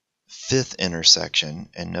fifth intersection,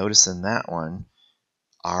 and notice in that one,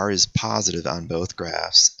 r is positive on both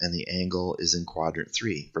graphs, and the angle is in quadrant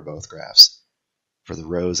 3 for both graphs, for the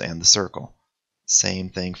rows and the circle. Same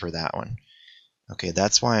thing for that one. Okay,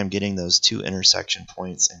 that's why I'm getting those two intersection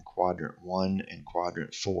points in quadrant 1 and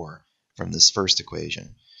quadrant 4 from this first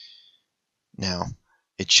equation. Now,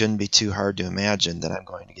 it shouldn't be too hard to imagine that I'm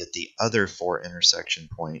going to get the other 4 intersection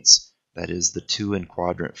points, that is the 2 in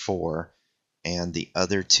quadrant 4 and the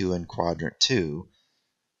other 2 in quadrant 2,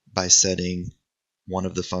 by setting one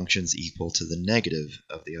of the functions equal to the negative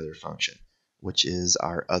of the other function, which is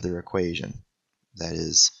our other equation. That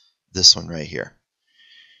is this one right here.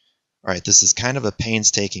 All right, this is kind of a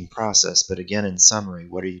painstaking process, but again, in summary,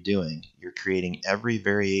 what are you doing? You're creating every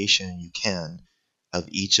variation you can of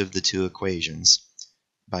each of the two equations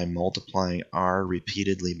by multiplying r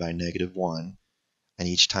repeatedly by -1, and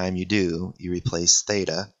each time you do, you replace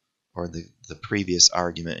theta, or the previous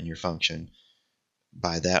argument in your function,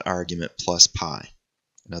 by that argument plus pi.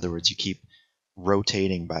 In other words, you keep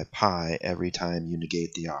rotating by pi every time you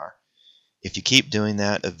negate the r. If you keep doing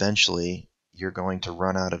that, eventually you're going to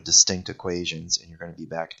run out of distinct equations and you're going to be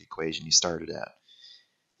back to the equation you started at.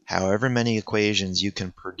 However many equations you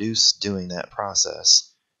can produce doing that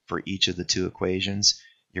process for each of the two equations,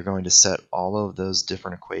 you're going to set all of those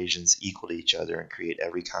different equations equal to each other and create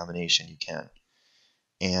every combination you can.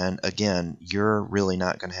 And again, you're really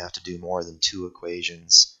not going to have to do more than 2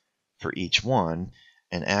 equations for each one.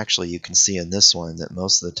 And actually, you can see in this one that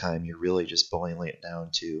most of the time you're really just boiling it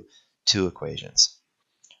down to 2 equations,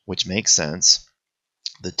 which makes sense.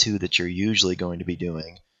 The 2 that you're usually going to be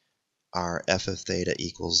doing are f of theta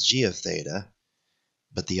equals g of theta,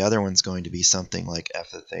 but the other one's going to be something like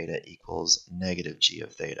f of theta equals negative g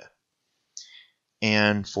of theta.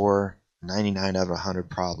 And for 99 out of 100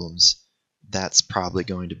 problems, that's probably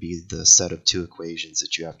going to be the set of 2 equations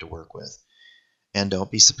that you have to work with. And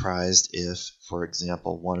don't be surprised if, for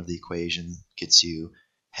example, one of the equations gets you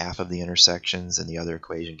half of the intersections and the other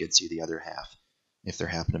equation gets you the other half, if there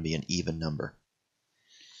happen to be an even number.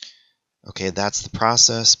 Okay, that's the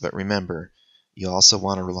process, but remember, you also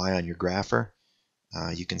want to rely on your grapher.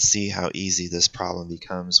 You can see how easy this problem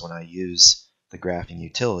becomes when I use the graphing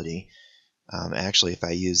utility. Actually, if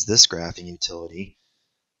I use this graphing utility,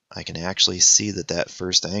 I can actually see that that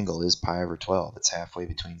first angle is pi over 12. It's halfway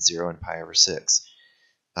between 0 and pi over 6.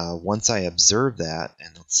 Once I observe that,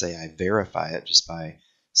 and let's say I verify it just by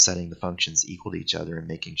setting the functions equal to each other and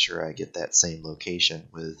making sure I get that same location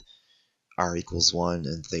with r equals 1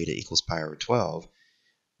 and theta equals pi over 12,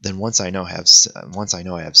 then once I know I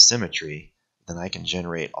have symmetry, then I can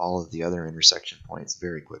generate all of the other intersection points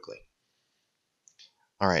very quickly.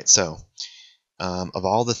 All right, so of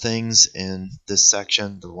all the things in this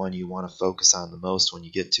section, the one you want to focus on the most when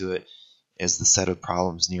you get to it is the set of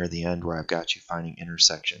problems near the end where I've got you finding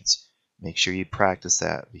intersections. Make sure you practice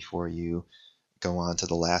that before you go on to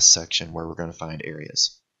the last section where we're going to find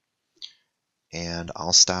areas. And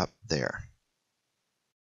I'll stop there.